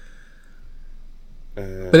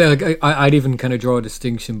 Uh, But like, I'd even kind of draw a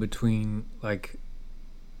distinction between like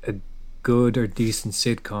a good or decent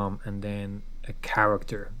sitcom and then a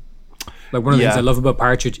character. Like one of the things Yeah. I love about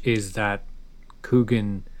Partridge is that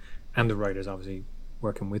Coogan and the writers obviously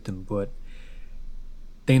working with them, but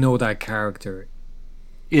they know that character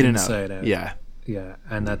In and inside out. out. Yeah. Yeah,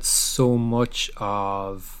 and that's so much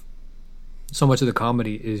of the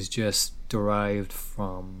comedy is just derived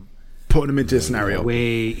from Putting him into a the scenario.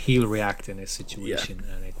 way he'll react in a situation,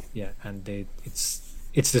 and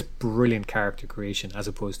it's this brilliant character creation as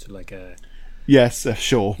opposed to like a Yes, a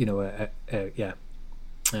show.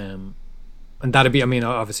 and that'd be, I mean,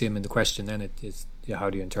 obviously, the question then it is, how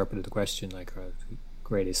do you interpret the question, like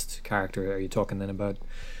greatest character? Are you talking then about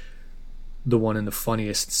the one in the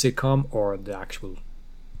funniest sitcom or the actual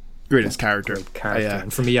Greatest character. great character? Yeah.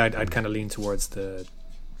 And for me, I'd kind of lean towards the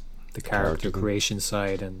character Character. creation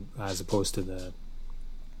side, and as opposed to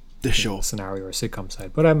The show. scenario or sitcom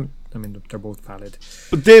side. But I mean, they're both valid.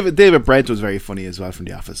 But David Brent was very funny as well from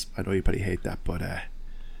The Office. I know you probably hate that, but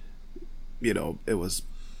it was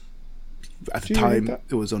at the Do you hate time that?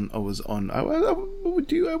 it was on. I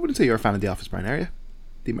wouldn't say you're a fan of The Office, Brian, are you?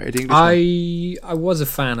 The English one? I was a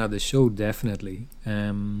fan of the show, definitely.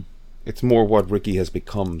 it's more what Ricky has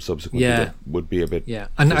become subsequently Yeah. that would be a bit Yeah,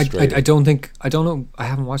 and frustrating. I don't know. I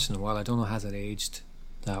haven't watched it in a while. I don't know, has it aged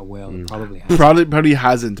that well? It probably has. Probably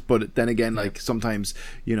hasn't, but then again, like sometimes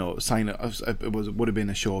it would have been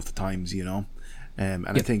a show of the times, and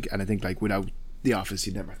I think like without The Office,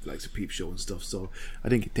 you never have like a Peep Show and stuff. So I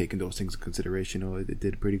think taking those things into consideration, it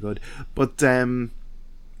did pretty good. But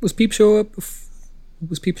Was Peep Show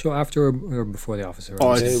was Peep Show after or before The Office?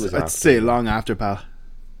 Or say it was I'd after. say long after, pal.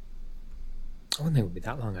 I don't think it would be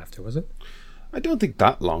that long after, was it? I don't think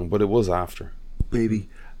that long, but it was after. Maybe.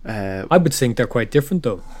 I would think they're quite different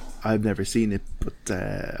though, I've never seen it, but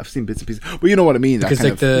I've seen bits and pieces. But you know what I mean? because that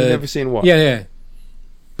kind like of the You've never seen what? yeah,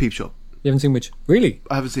 Peep Show. you haven't seen which really.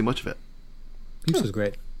 I haven't seen much of it. Peep Show's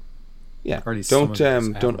great. Yeah. Or at least some Don't of it, I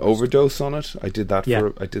haven't don't watched it. overdose on it. I did that Yeah.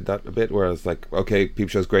 I did that a bit where I was like, okay, Peep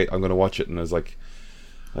Show's great, I'm gonna watch it, and I was like,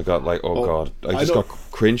 I got like, oh god, I just know- got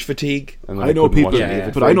cringe fatigue, and then I know couldn't people, watch any of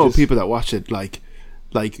it but for I know ages. people that watch it like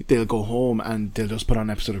they'll go home and they'll just put on an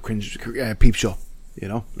episode of Peep Show.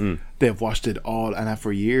 They've watched it all and have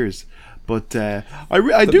for years. But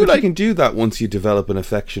I do But like. you can do that once you develop an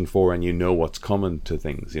affection for and you know what's coming to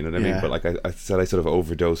things. You know what I mean? Yeah. But like I said, I sort of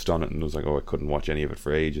overdosed on it and was like, oh, I couldn't watch any of it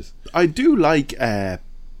for ages. I do like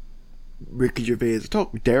Ricky Gervais. I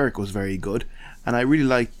thought Derek was very good, and I really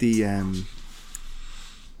liked the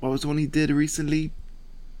what was the one he did recently?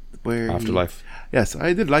 Where Afterlife. Yes,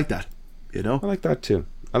 I did like that. I like that too.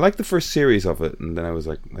 I like the first series of it, and then I was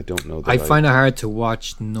like, I don't know. That I find it hard to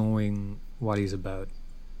watch knowing what he's about.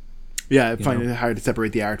 Yeah, I find it hard to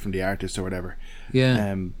separate the art from the artist or whatever.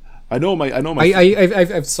 Yeah. I know my.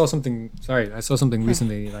 I saw something. Sorry, I saw something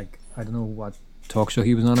recently. Like, I don't know what talk show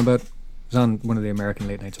he was on about. It was on one of the American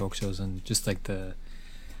late night talk shows, and just like the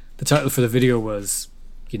title for the video was,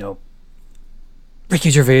 Ricky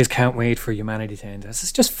Gervais can't wait for humanity to end. I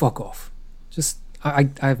said, just fuck off. Just I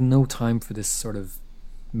have no time for this sort of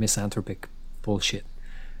misanthropic bullshit.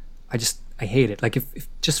 I hate it. Like, if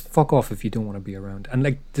just fuck off if you don't want to be around. And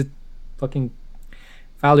like the fucking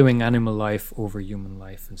valuing animal life over human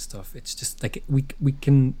life and stuff. It's just like we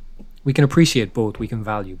can appreciate both. We can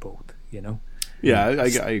value both. you know. Yeah,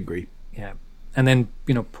 I agree. Yeah, and then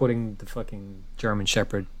putting the fucking German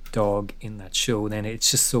Shepherd dog in that show, then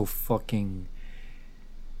it's just so fucking.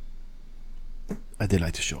 I did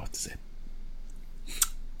like the show, I have to say.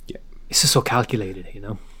 Yeah, it's just so calculated,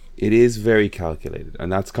 It is very calculated,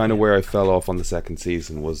 and that's kind of where I fell off on the second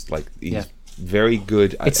season. Was like he's very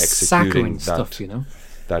good at executing that stuff,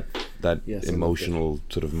 that emotional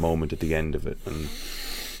sort of moment at the end of it, and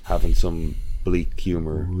having some bleak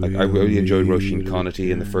humor. Like I really enjoyed Roisin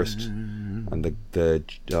Connaughty in the first, and the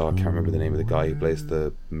I can't remember the name of the guy who plays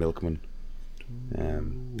the milkman,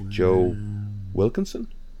 Joe Wilkinson.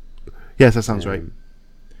 Yes, that sounds right.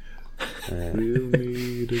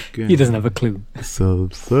 He doesn't have a clue.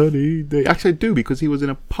 Some sunny day. Actually, I do, because he was in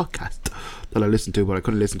a podcast that I listened to, but I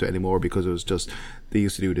couldn't listen to it anymore because it was just they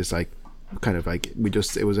used to do this like kind of like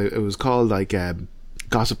it was called like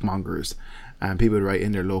Gossip Mongers, and people would write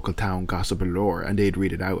in their local town gossip and lore, and they'd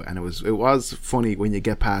read it out, and it was funny when you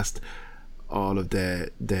get past all of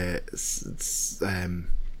the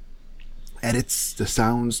edits, the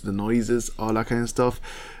sounds, the noises, all that kind of stuff.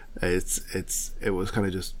 It was kind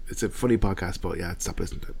of just, it's a funny podcast, but yeah, I stopped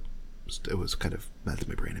listening to it. It was kind of melted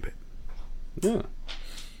my brain a bit. Yeah,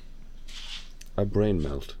 a brain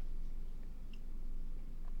melt.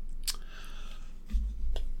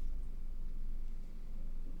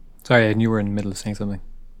 Sorry, and you were in the middle of saying something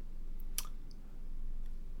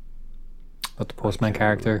about the postman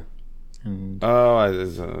character. And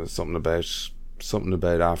There's something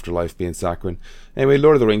about afterlife being saccharine. Anyway,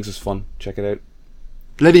 Lord of the Rings is fun. Check it out.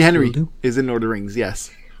 Lady Henry is in Lord of the Rings,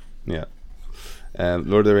 yes. Yeah.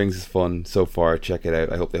 Lord of the Rings is fun so far. Check it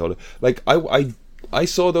out. I hope they hold it. Like, I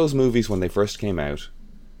saw those movies when they first came out,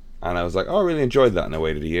 and I was like, oh, I really enjoyed that, and I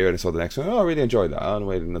waited a year, and I saw the next one. Oh, I really enjoyed that. And I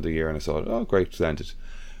waited another year, and I saw it. Oh, great, presented.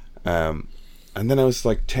 And then I was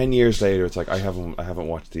like 10 years later, it's like I haven't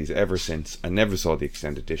watched these ever since. I never saw the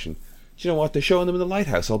extended edition. Do you know what? They're showing them in the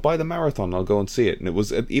Lighthouse. I'll buy the marathon and I'll go and see it. And it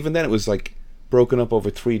was, even then, it was like broken up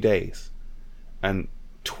over 3 days. And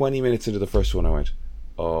 20 minutes into the first one, I went,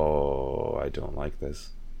 oh, I don't like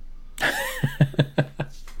this.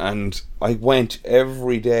 And I went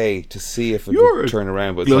every day to see if it would turn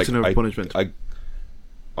around, but it's like punishment.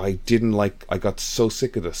 I didn't like. I got so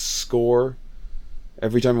sick of the score.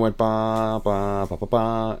 Every time I went ba ba ba ba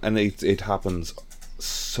ba, and it happens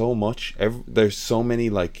so much. There's so many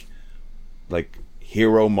like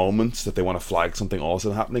hero moments that they want to flag something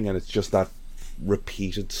awesome happening, and it's just that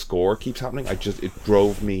repeated score keeps happening. It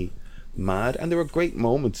drove me mad, and there were great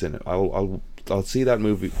moments in it. I'll see those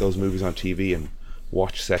movies on TV and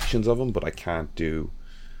watch sections of them, but I can't do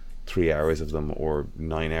 3 hours of them or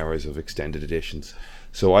 9 hours of extended editions.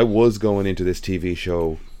 So I was going into this TV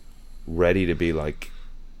show ready to be like,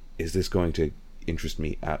 is this going to interest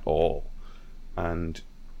me at all? And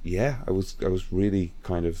yeah, I was really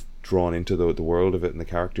kind of drawn into the world of it and the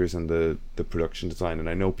characters and the production design. And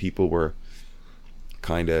I know people were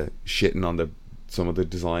kind of shitting on some of the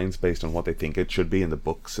designs based on what they think it should be in the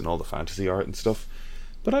books and all the fantasy art and stuff,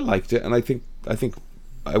 but I liked it. And I think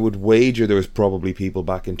I would wager there was probably people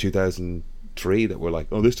back in 2003 that were like,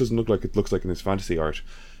 oh, this doesn't look like it looks like in this fantasy art,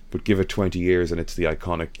 but give it 20 years and it's the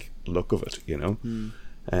iconic look of it, you know.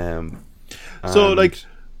 So like,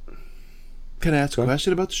 can I ask a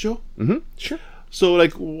question about the show? Sure. So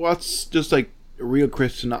like, what's just like a real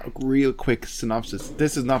quick synopsis?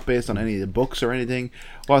 This is not based on any of the books or anything.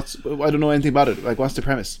 I don't know anything about it. Like, what's the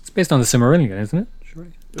premise? It's based on the Silmarillion, isn't it? Sure.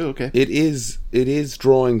 Oh, okay. It is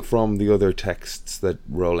drawing from the other texts that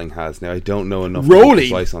Rowling has. Now I don't know enough Rowling? to be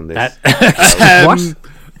precise on this. What?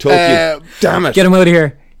 Tolkien, damn it! Get him out of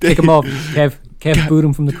here. Take him off. Kev boot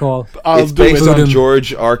him from the call. It's based on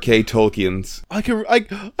George R.K. Tolkien's. I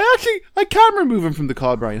can remove him from the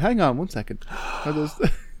call, Brian. Hang on 1 second. And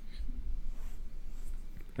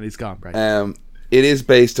he's gone, Brian. It is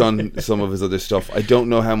based on some of his other stuff. I don't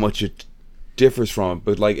know how much it differs from it,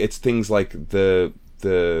 but like it's things like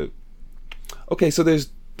okay, so there's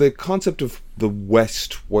the concept of the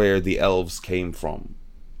West where the elves came from.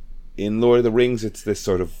 In Lord of the Rings, it's this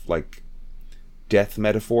sort of like death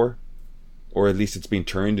metaphor, or at least it's been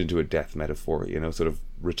turned into a death metaphor, you know, sort of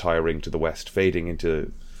retiring to the West, fading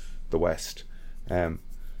into the West.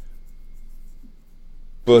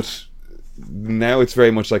 But now it's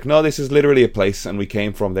very much like, no, this is literally a place and we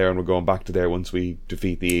came from there and we're going back to there once we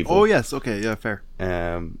defeat the evil. Oh yes, okay, yeah, fair.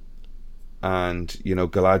 And you know,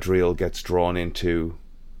 Galadriel gets drawn into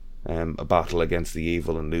a battle against the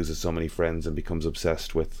evil and loses so many friends and becomes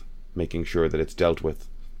obsessed with making sure that it's dealt with,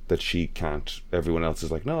 that she can't. Everyone else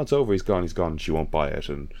is like, no, it's over, he's gone, and she won't buy it,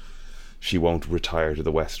 and she won't retire to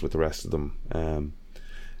the West with the rest of them.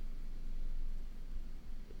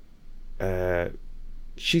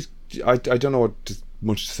 she's I don't know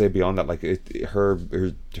much to say beyond that. Like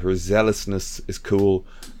her zealousness is cool.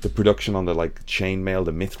 The production on the like chainmail,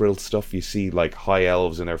 the mithril stuff, you see like high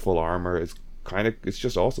elves in their full armor. It's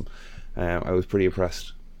just awesome. I was pretty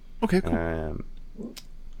impressed. Okay, cool.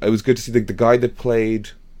 It was good to see the guy that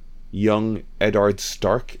played young Eddard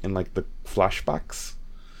Stark in like the flashbacks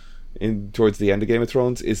in towards the end of Game of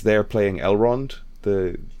Thrones is there playing Elrond,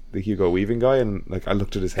 the Hugo Weaving guy, and like I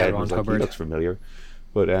looked at his head and was like, he looks familiar.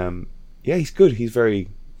 But yeah, he's good. He's very...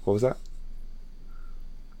 What was that?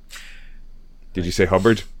 Did you say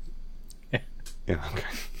Hubbard? Yeah, okay.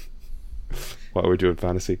 While we're doing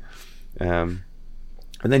fantasy.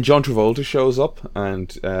 And then John Travolta shows up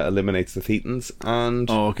and eliminates the Thetans. And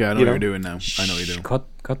oh, okay, I know what you're doing now. I know what you're doing.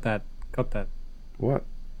 Cut that. What?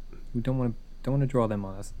 We don't want to draw them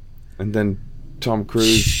on us. And then Tom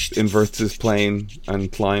Cruise inverts his plane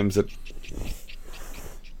and climbs at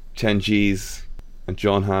 10 G's, and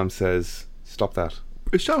John Hamm says, "Stop that."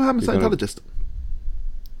 Is John Hamm a Scientologist?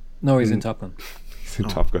 No, he's in Top Gun. He's in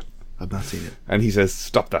Top Gun. I've not seen it. And he says,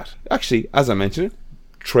 "Stop that." Actually, as I mentioned,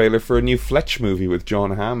 trailer for a new Fletch movie with John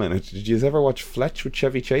Hamm in it. Did you ever watch Fletch with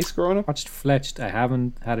Chevy Chase growing up? Watched Fletched. I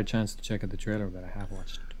haven't had a chance to check out the trailer, but I have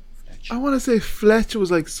watched Fletch. I want to say Fletch was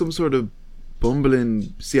like some sort of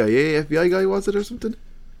bumbling CIA, FBI guy, was it, or something?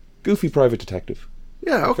 Goofy private detective.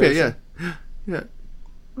 Yeah, okay, yeah. Yeah.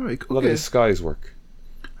 Alright, cool. A lot of disguise work.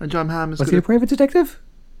 And John Hamm is Was he a private detective?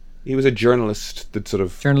 He was a journalist that sort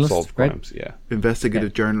of solved crimes, yeah.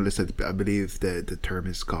 Investigative journalist, I believe the term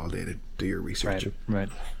is called. Do your research. Right.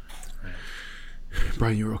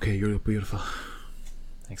 Brian, you're okay. You look beautiful.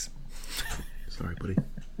 Thanks. Sorry, buddy.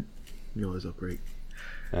 You always look great.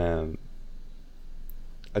 I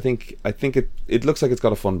think it looks like it's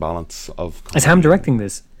got a fun balance of... Is Hamm directing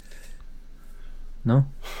this? No?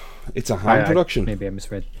 It's a Hamm production. Maybe I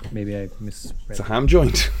misread. It's a ham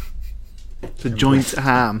joint. It's a joint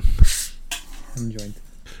ham. Ham joint.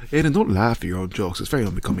 Aidan, don't laugh at your own jokes. It's very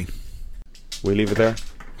unbecoming. We leave it there.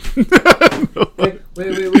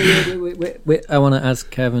 Wait. I want to ask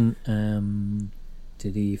Kevin,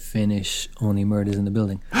 did he finish Only Murders in the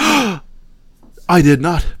Building? I did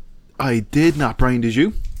not. Brian, did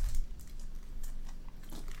you?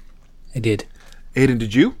 I did. Aidan,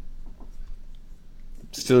 did you?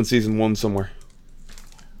 Still in season 1 somewhere.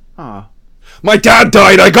 Ah. My dad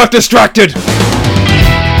died, I got distracted!